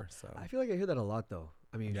bit more. So I feel like I hear that a lot though.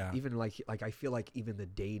 I mean, even like I feel like even the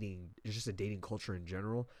dating, just the dating culture in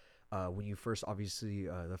general, when you first, obviously,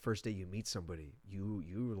 the first day you meet somebody,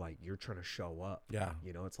 you're trying to show up. Yeah.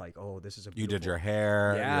 It's like, oh, this is a you did your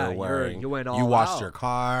hair. Yeah. You went all You washed out. your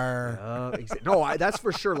car. No, that's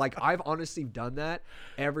for sure. Like I've honestly done that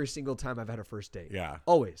every single time I've had a first date. Yeah.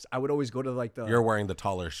 Always. I would always go to like You're wearing the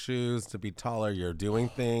taller shoes to be taller. You're doing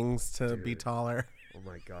things to be taller. Oh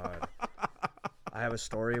my God. I have a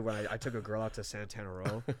story when I took a girl out to Santana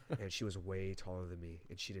Row and she was way taller than me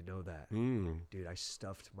and she didn't know that. Dude, I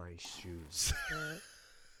stuffed my shoes.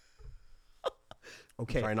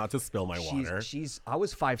 Okay. Try not to spill my water. I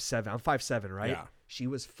was 5'7". I'm 5'7", right? Yeah. She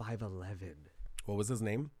was 5'11". What was his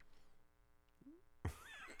name?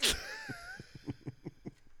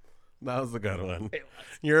 That was a good one.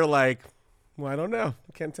 You're like, well, I don't know.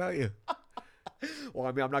 I can't tell you. Well,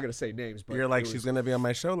 I mean, I'm not going to say names, but you're like, she's going to be on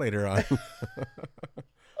my show later on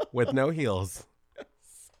with no heels.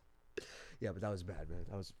 Yeah, but that was bad, man.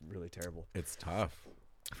 That was really terrible. It's tough.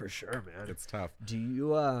 For sure, man. It's tough. Do you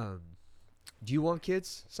want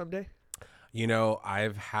kids someday?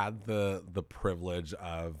 I've had the privilege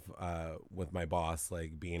of with my boss,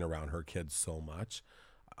 like being around her kids so much.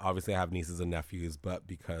 obviously I have nieces and nephews, but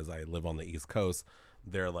because I live on the East Coast,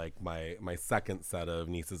 they're like my second set of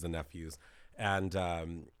nieces and nephews. And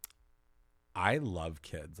I love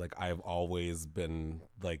kids. Like I've always been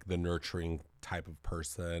like the nurturing type of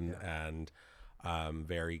person and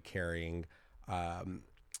very caring.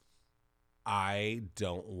 I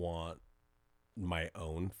don't want my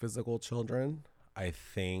own physical children. I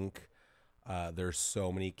think there's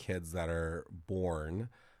so many kids that are born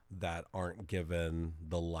that aren't given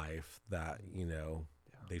the life that, you know,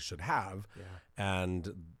 they should have.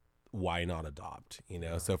 And why not adopt, you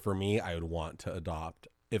know? So for me, I would want to adopt.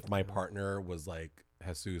 If my partner was like,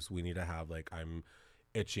 Jesus, we need to have like, I'm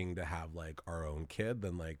itching to have like our own kid,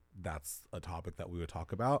 then like that's a topic that we would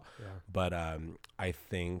talk about. But I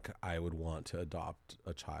think I would want to adopt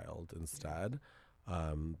a child instead.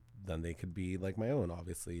 Then they could be like my own,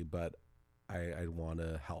 obviously, but I'd want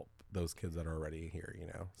to help those kids that are already here, you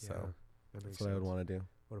know? So that's what I would want to do.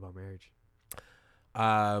 What about marriage?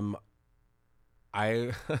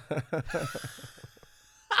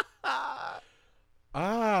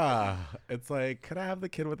 It's like, could I have the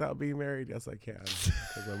kid without being married? Yes, I can.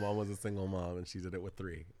 Because my mom was a single mom and she did it with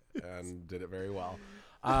 3 and did it very well.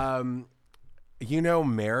 You know,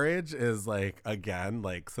 marriage is like, again,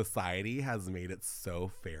 like society has made it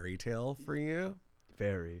so fairy tale for you.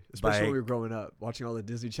 Very. Especially when we were growing up, watching all the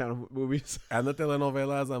Disney Channel movies. And the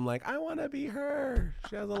telenovelas, I'm like, I want to be her.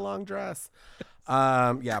 She has a long dress.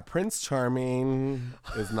 Prince Charming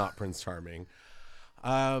is not Prince Charming.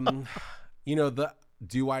 You know,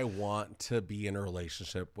 do I want to be in a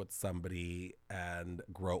relationship with somebody and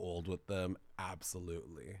grow old with them?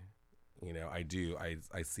 Absolutely. You know, I do.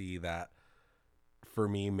 I see that for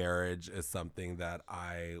me, marriage is something that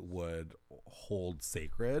I would hold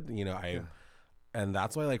sacred. You know, and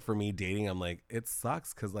that's why, like, for me, dating, I'm like, it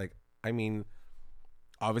sucks because, like, I mean,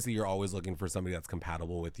 obviously you're always looking for somebody that's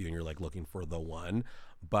compatible with you and you're, like, looking for the one.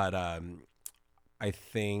 But I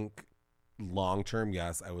think long term,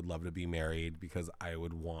 yes, I would love to be married because I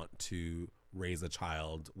would want to raise a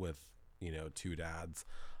child with, you know, 2 dads.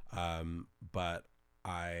 But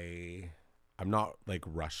I'm not, like,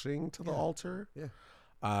 rushing to the altar.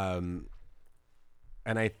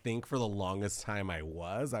 And I think for the longest time I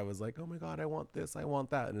was like, oh my God, I want this, I want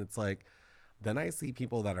that. And it's like, then I see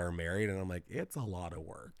people that are married and I'm like, it's a lot of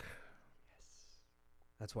work. Yes.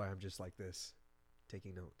 That's why I'm just like this,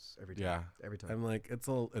 taking notes every time. Yeah. Every time. I'm like, it's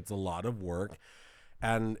a lot of work.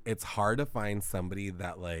 And it's hard to find somebody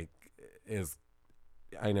that like is,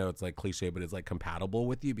 I know it's like cliche, but it's like compatible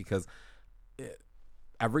with you because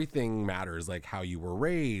everything matters, like how you were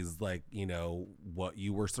raised, like, you know, what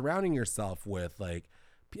you were surrounding yourself with, like,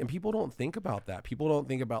 and people don't think about that. People don't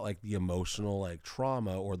think about like the emotional like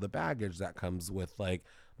trauma or the baggage that comes with like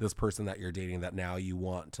this person that you're dating that now you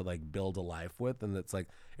want to like build a life with. And it's like,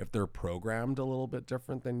 if they're programmed a little bit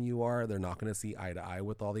different than you are, they're not going to see eye to eye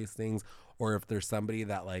with all these things. Or if there's somebody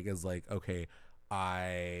that like is like, okay,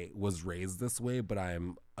 I was raised this way, but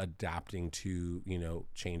I'm adapting to, you know,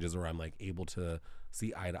 changes, or I'm like able to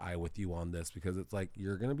see eye to eye with you on this, because it's like,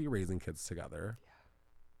 you're going to be raising kids together.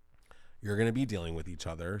 You're going to be dealing with each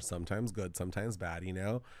other, sometimes good, sometimes bad, you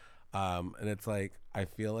know? And it's like, I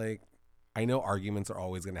feel like, I know arguments are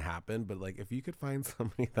always going to happen, but like, if you could find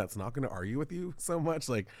somebody that's not going to argue with you so much,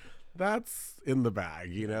 like that's in the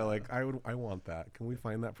bag, you know? Like I want that. Can we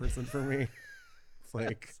find that person for me? It's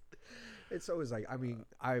like, it's always like, I mean,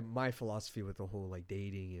 my philosophy with the whole like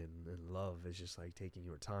dating and love is just like taking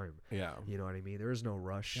your time. Yeah. You know what I mean? There is no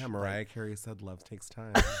rush. Yeah, Mariah Carey said love takes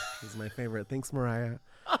time. She's my favorite. Thanks, Mariah.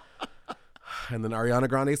 And then Ariana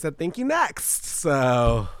Grande said, thank you, next.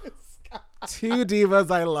 So 2 divas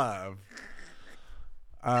I love.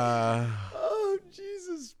 Oh,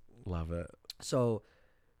 Jesus. Love it. So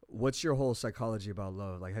what's your whole psychology about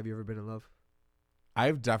love? Like, have you ever been in love?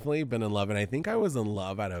 I've definitely been in love, and I think I was in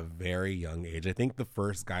love at a very young age. I think the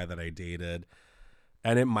first guy that I dated,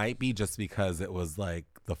 and it might be just because it was like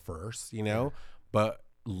the first, you know, but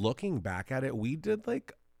looking back at it, we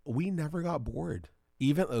never got bored.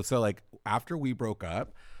 Even so, like after we broke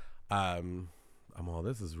up,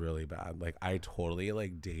 this is really bad. Like I totally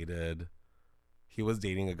like dated. He was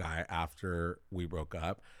dating a guy after we broke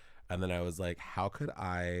up, and then I was like, how could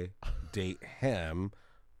I date him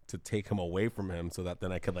to take him away from him so that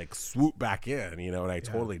then I could like swoop back in, you know? And I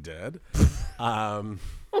totally did.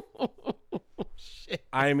 Shit.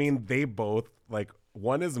 I mean, they both like,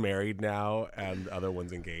 one is married now and the other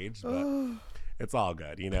one's engaged, but it's all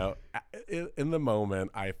good, you know. In the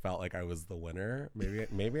moment, I felt like I was the winner.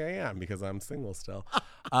 Maybe I am because I'm single still.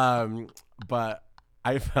 But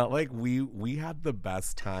I felt like we had the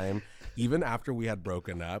best time even after we had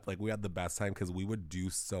broken up. Like we had the best time because we would do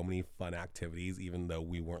so many fun activities even though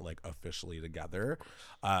we weren't like officially together.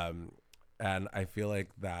 And I feel like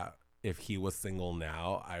that if he was single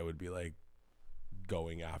now, I would be like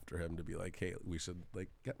going after him to be like, hey, we should like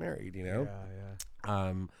get married, you know?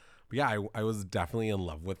 Yeah. But yeah, I was definitely in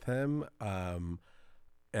love with him.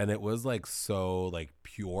 And it was like so like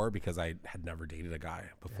pure because I had never dated a guy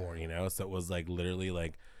before, you know? So it was like literally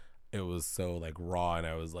like it was so like raw, and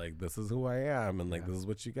I was like, this is who I am, and like this is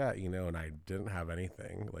what you got, you know? And I didn't have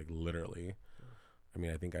anything, like literally. I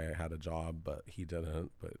mean, I think I had a job, but he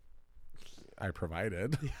didn't, but I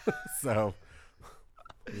provided. So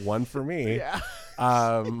one for me. Yeah.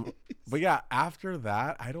 But yeah, after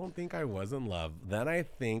that, I don't think I was in love. Then I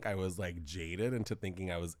think I was like jaded into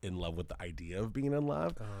thinking I was in love with the idea of being in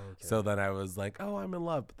love. Oh, okay. So then I was like, oh, I'm in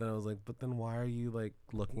love. But then I was like, but then why are you like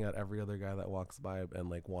looking at every other guy that walks by and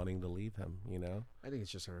like wanting to leave him, you know? I think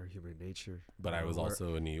it's just our human nature. But I was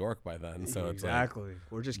also in New York by then. So it's exactly. like,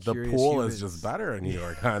 We're just the curious pool humans. is just better in New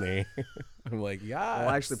York, honey. I'm like, yeah. Well,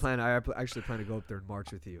 I actually plan to go up there in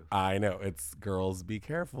March with you. I know. It's girls, be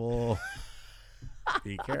careful.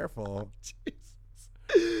 Be careful.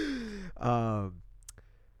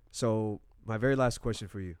 So my very last question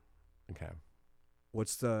for you. Okay.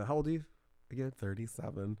 How old are you again?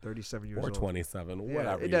 37. 37 years Or old. 27. Yeah,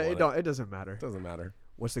 Whatever. it doesn't matter. It doesn't matter.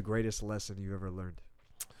 What's the greatest lesson you ever learned?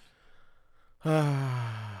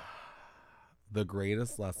 The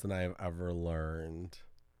greatest lesson I've ever learned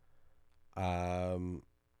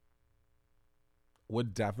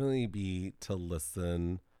would definitely be to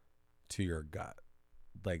listen to your gut.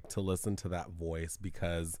 Like to listen to that voice,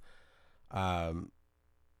 because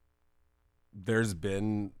there's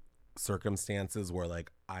been circumstances where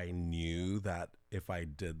like I knew that if I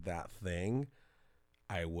did that thing,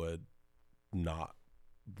 I would not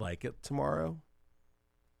like it tomorrow.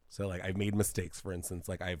 So like I've made mistakes, for instance,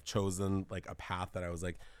 like I've chosen like a path that I was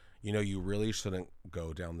like, you know, you really shouldn't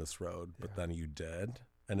go down this road, but then you did.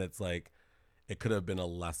 And it's like, it could have been a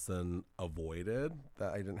lesson avoided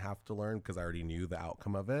that I didn't have to learn because I already knew the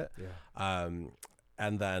outcome of it. Yeah.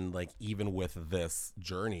 And then like, even with this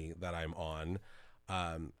journey that I'm on,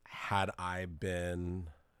 had I been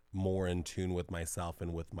more in tune with myself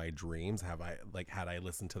and with my dreams, had I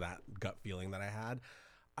listened to that gut feeling that I had,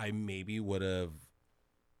 I maybe would have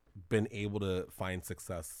been able to find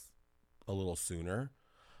success a little sooner.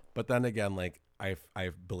 But then again, like I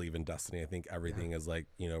believe in destiny. I think everything is like,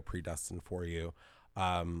 you know, predestined for you.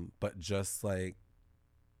 But just like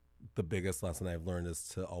the biggest lesson I've learned is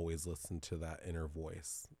to always listen to that inner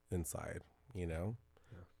voice inside, you know,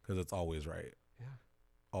 because it's always right. Yeah.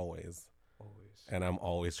 Always. And I'm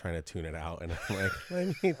always trying to tune it out. And I'm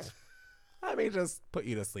like, let me just put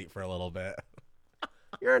you to sleep for a little bit.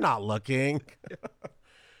 You're not looking.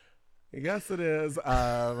 Yes, it is.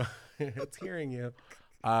 It's hearing you.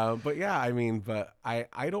 But yeah, I mean, but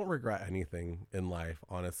I don't regret anything in life,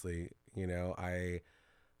 honestly. You know, I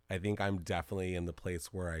think I'm definitely in the place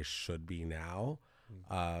where I should be now.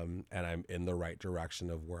 And I'm in the right direction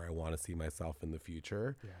of where I want to see myself in the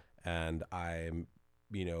future. Yeah. And I'm,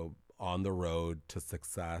 you know, on the road to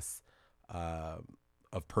success,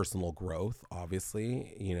 of personal growth.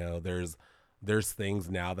 Obviously, you know, there's things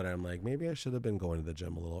now that I'm like, maybe I should have been going to the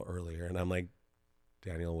gym a little earlier. And I'm like,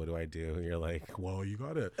 Daniel, what do I do? And you're like, well, you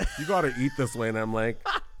gotta eat this way. And I'm like,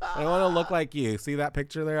 I want to look like you. See that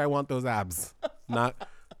picture there? I want those abs.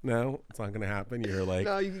 No, it's not gonna happen. You're like,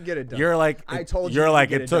 no, you can get it done. You're like, I told you. You're like,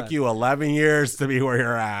 it took you 11 years to be where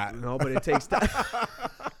you're at. No, but it takes time.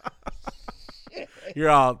 You're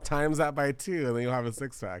all times that by 2, and then you'll have a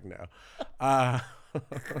 6-pack now.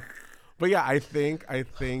 But yeah, I think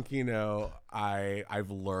you know, I've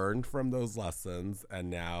learned from those lessons, and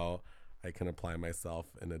now I can apply myself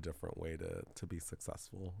in a different way to be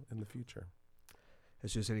successful in the future.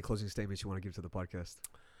 Is there any closing statements you want to give to the podcast?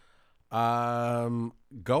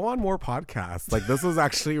 Go on more podcasts. Like, this was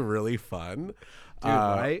actually really fun. Dude,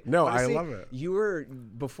 right? No, honestly, I love it. You were,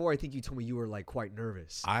 before I think you told me you were like quite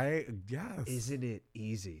nervous. Yes. Isn't it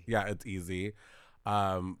easy? Yeah, it's easy.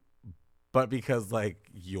 But because like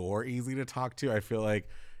you're easy to talk to, I feel like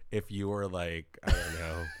if you were like, I don't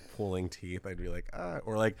know, pulling teeth, I'd be like,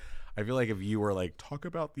 or like, I feel like if you were like, talk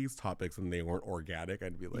about these topics and they weren't organic,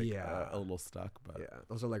 I'd be like, a little stuck. But yeah,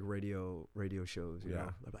 those are like radio shows. You know?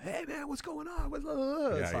 Like, hey man, what's going on?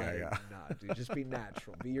 Yeah. Nah, dude, just be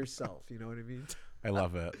natural, be yourself. You know what I mean? I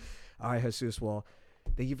love it. All right, Jesus. Well,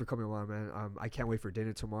 thank you for coming on, man. I can't wait for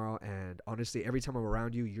dinner tomorrow. And honestly, every time I'm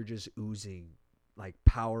around you, you're just oozing like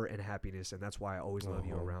power and happiness, and that's why I always love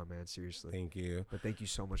you around, man. Seriously. Thank you. But thank you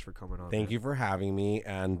so much for coming on. Thank you for having me,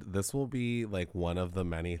 and this will be like one of the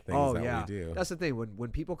many things that we do. That's the thing.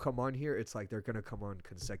 When people come on here, it's like they're gonna come on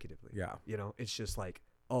consecutively. Yeah. You know, it's just like,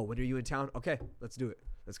 oh, when are you in town? Okay, let's do it.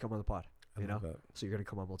 Let's come on the pod. You know, so you're gonna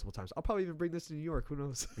come on multiple times. I'll probably even bring this to New York. Who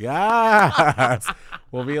knows? Yes.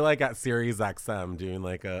 We'll be like at Sirius XM doing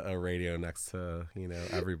like a radio next to, you know,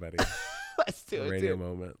 everybody. Let's do it. Radio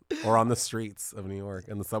moment. Or on the streets of New York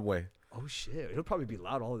in the subway. Oh shit! It'll probably be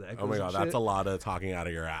loud. All of that. Oh my god, that's a lot of talking out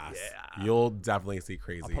of your ass. Yeah. You'll definitely see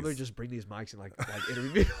crazy. I'll probably just bring these mics and like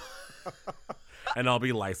interview people. And I'll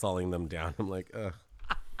be Lysoling them down. I'm like, ugh.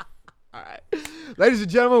 All right, ladies and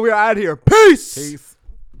gentlemen, we are out of here. Peace. Peace.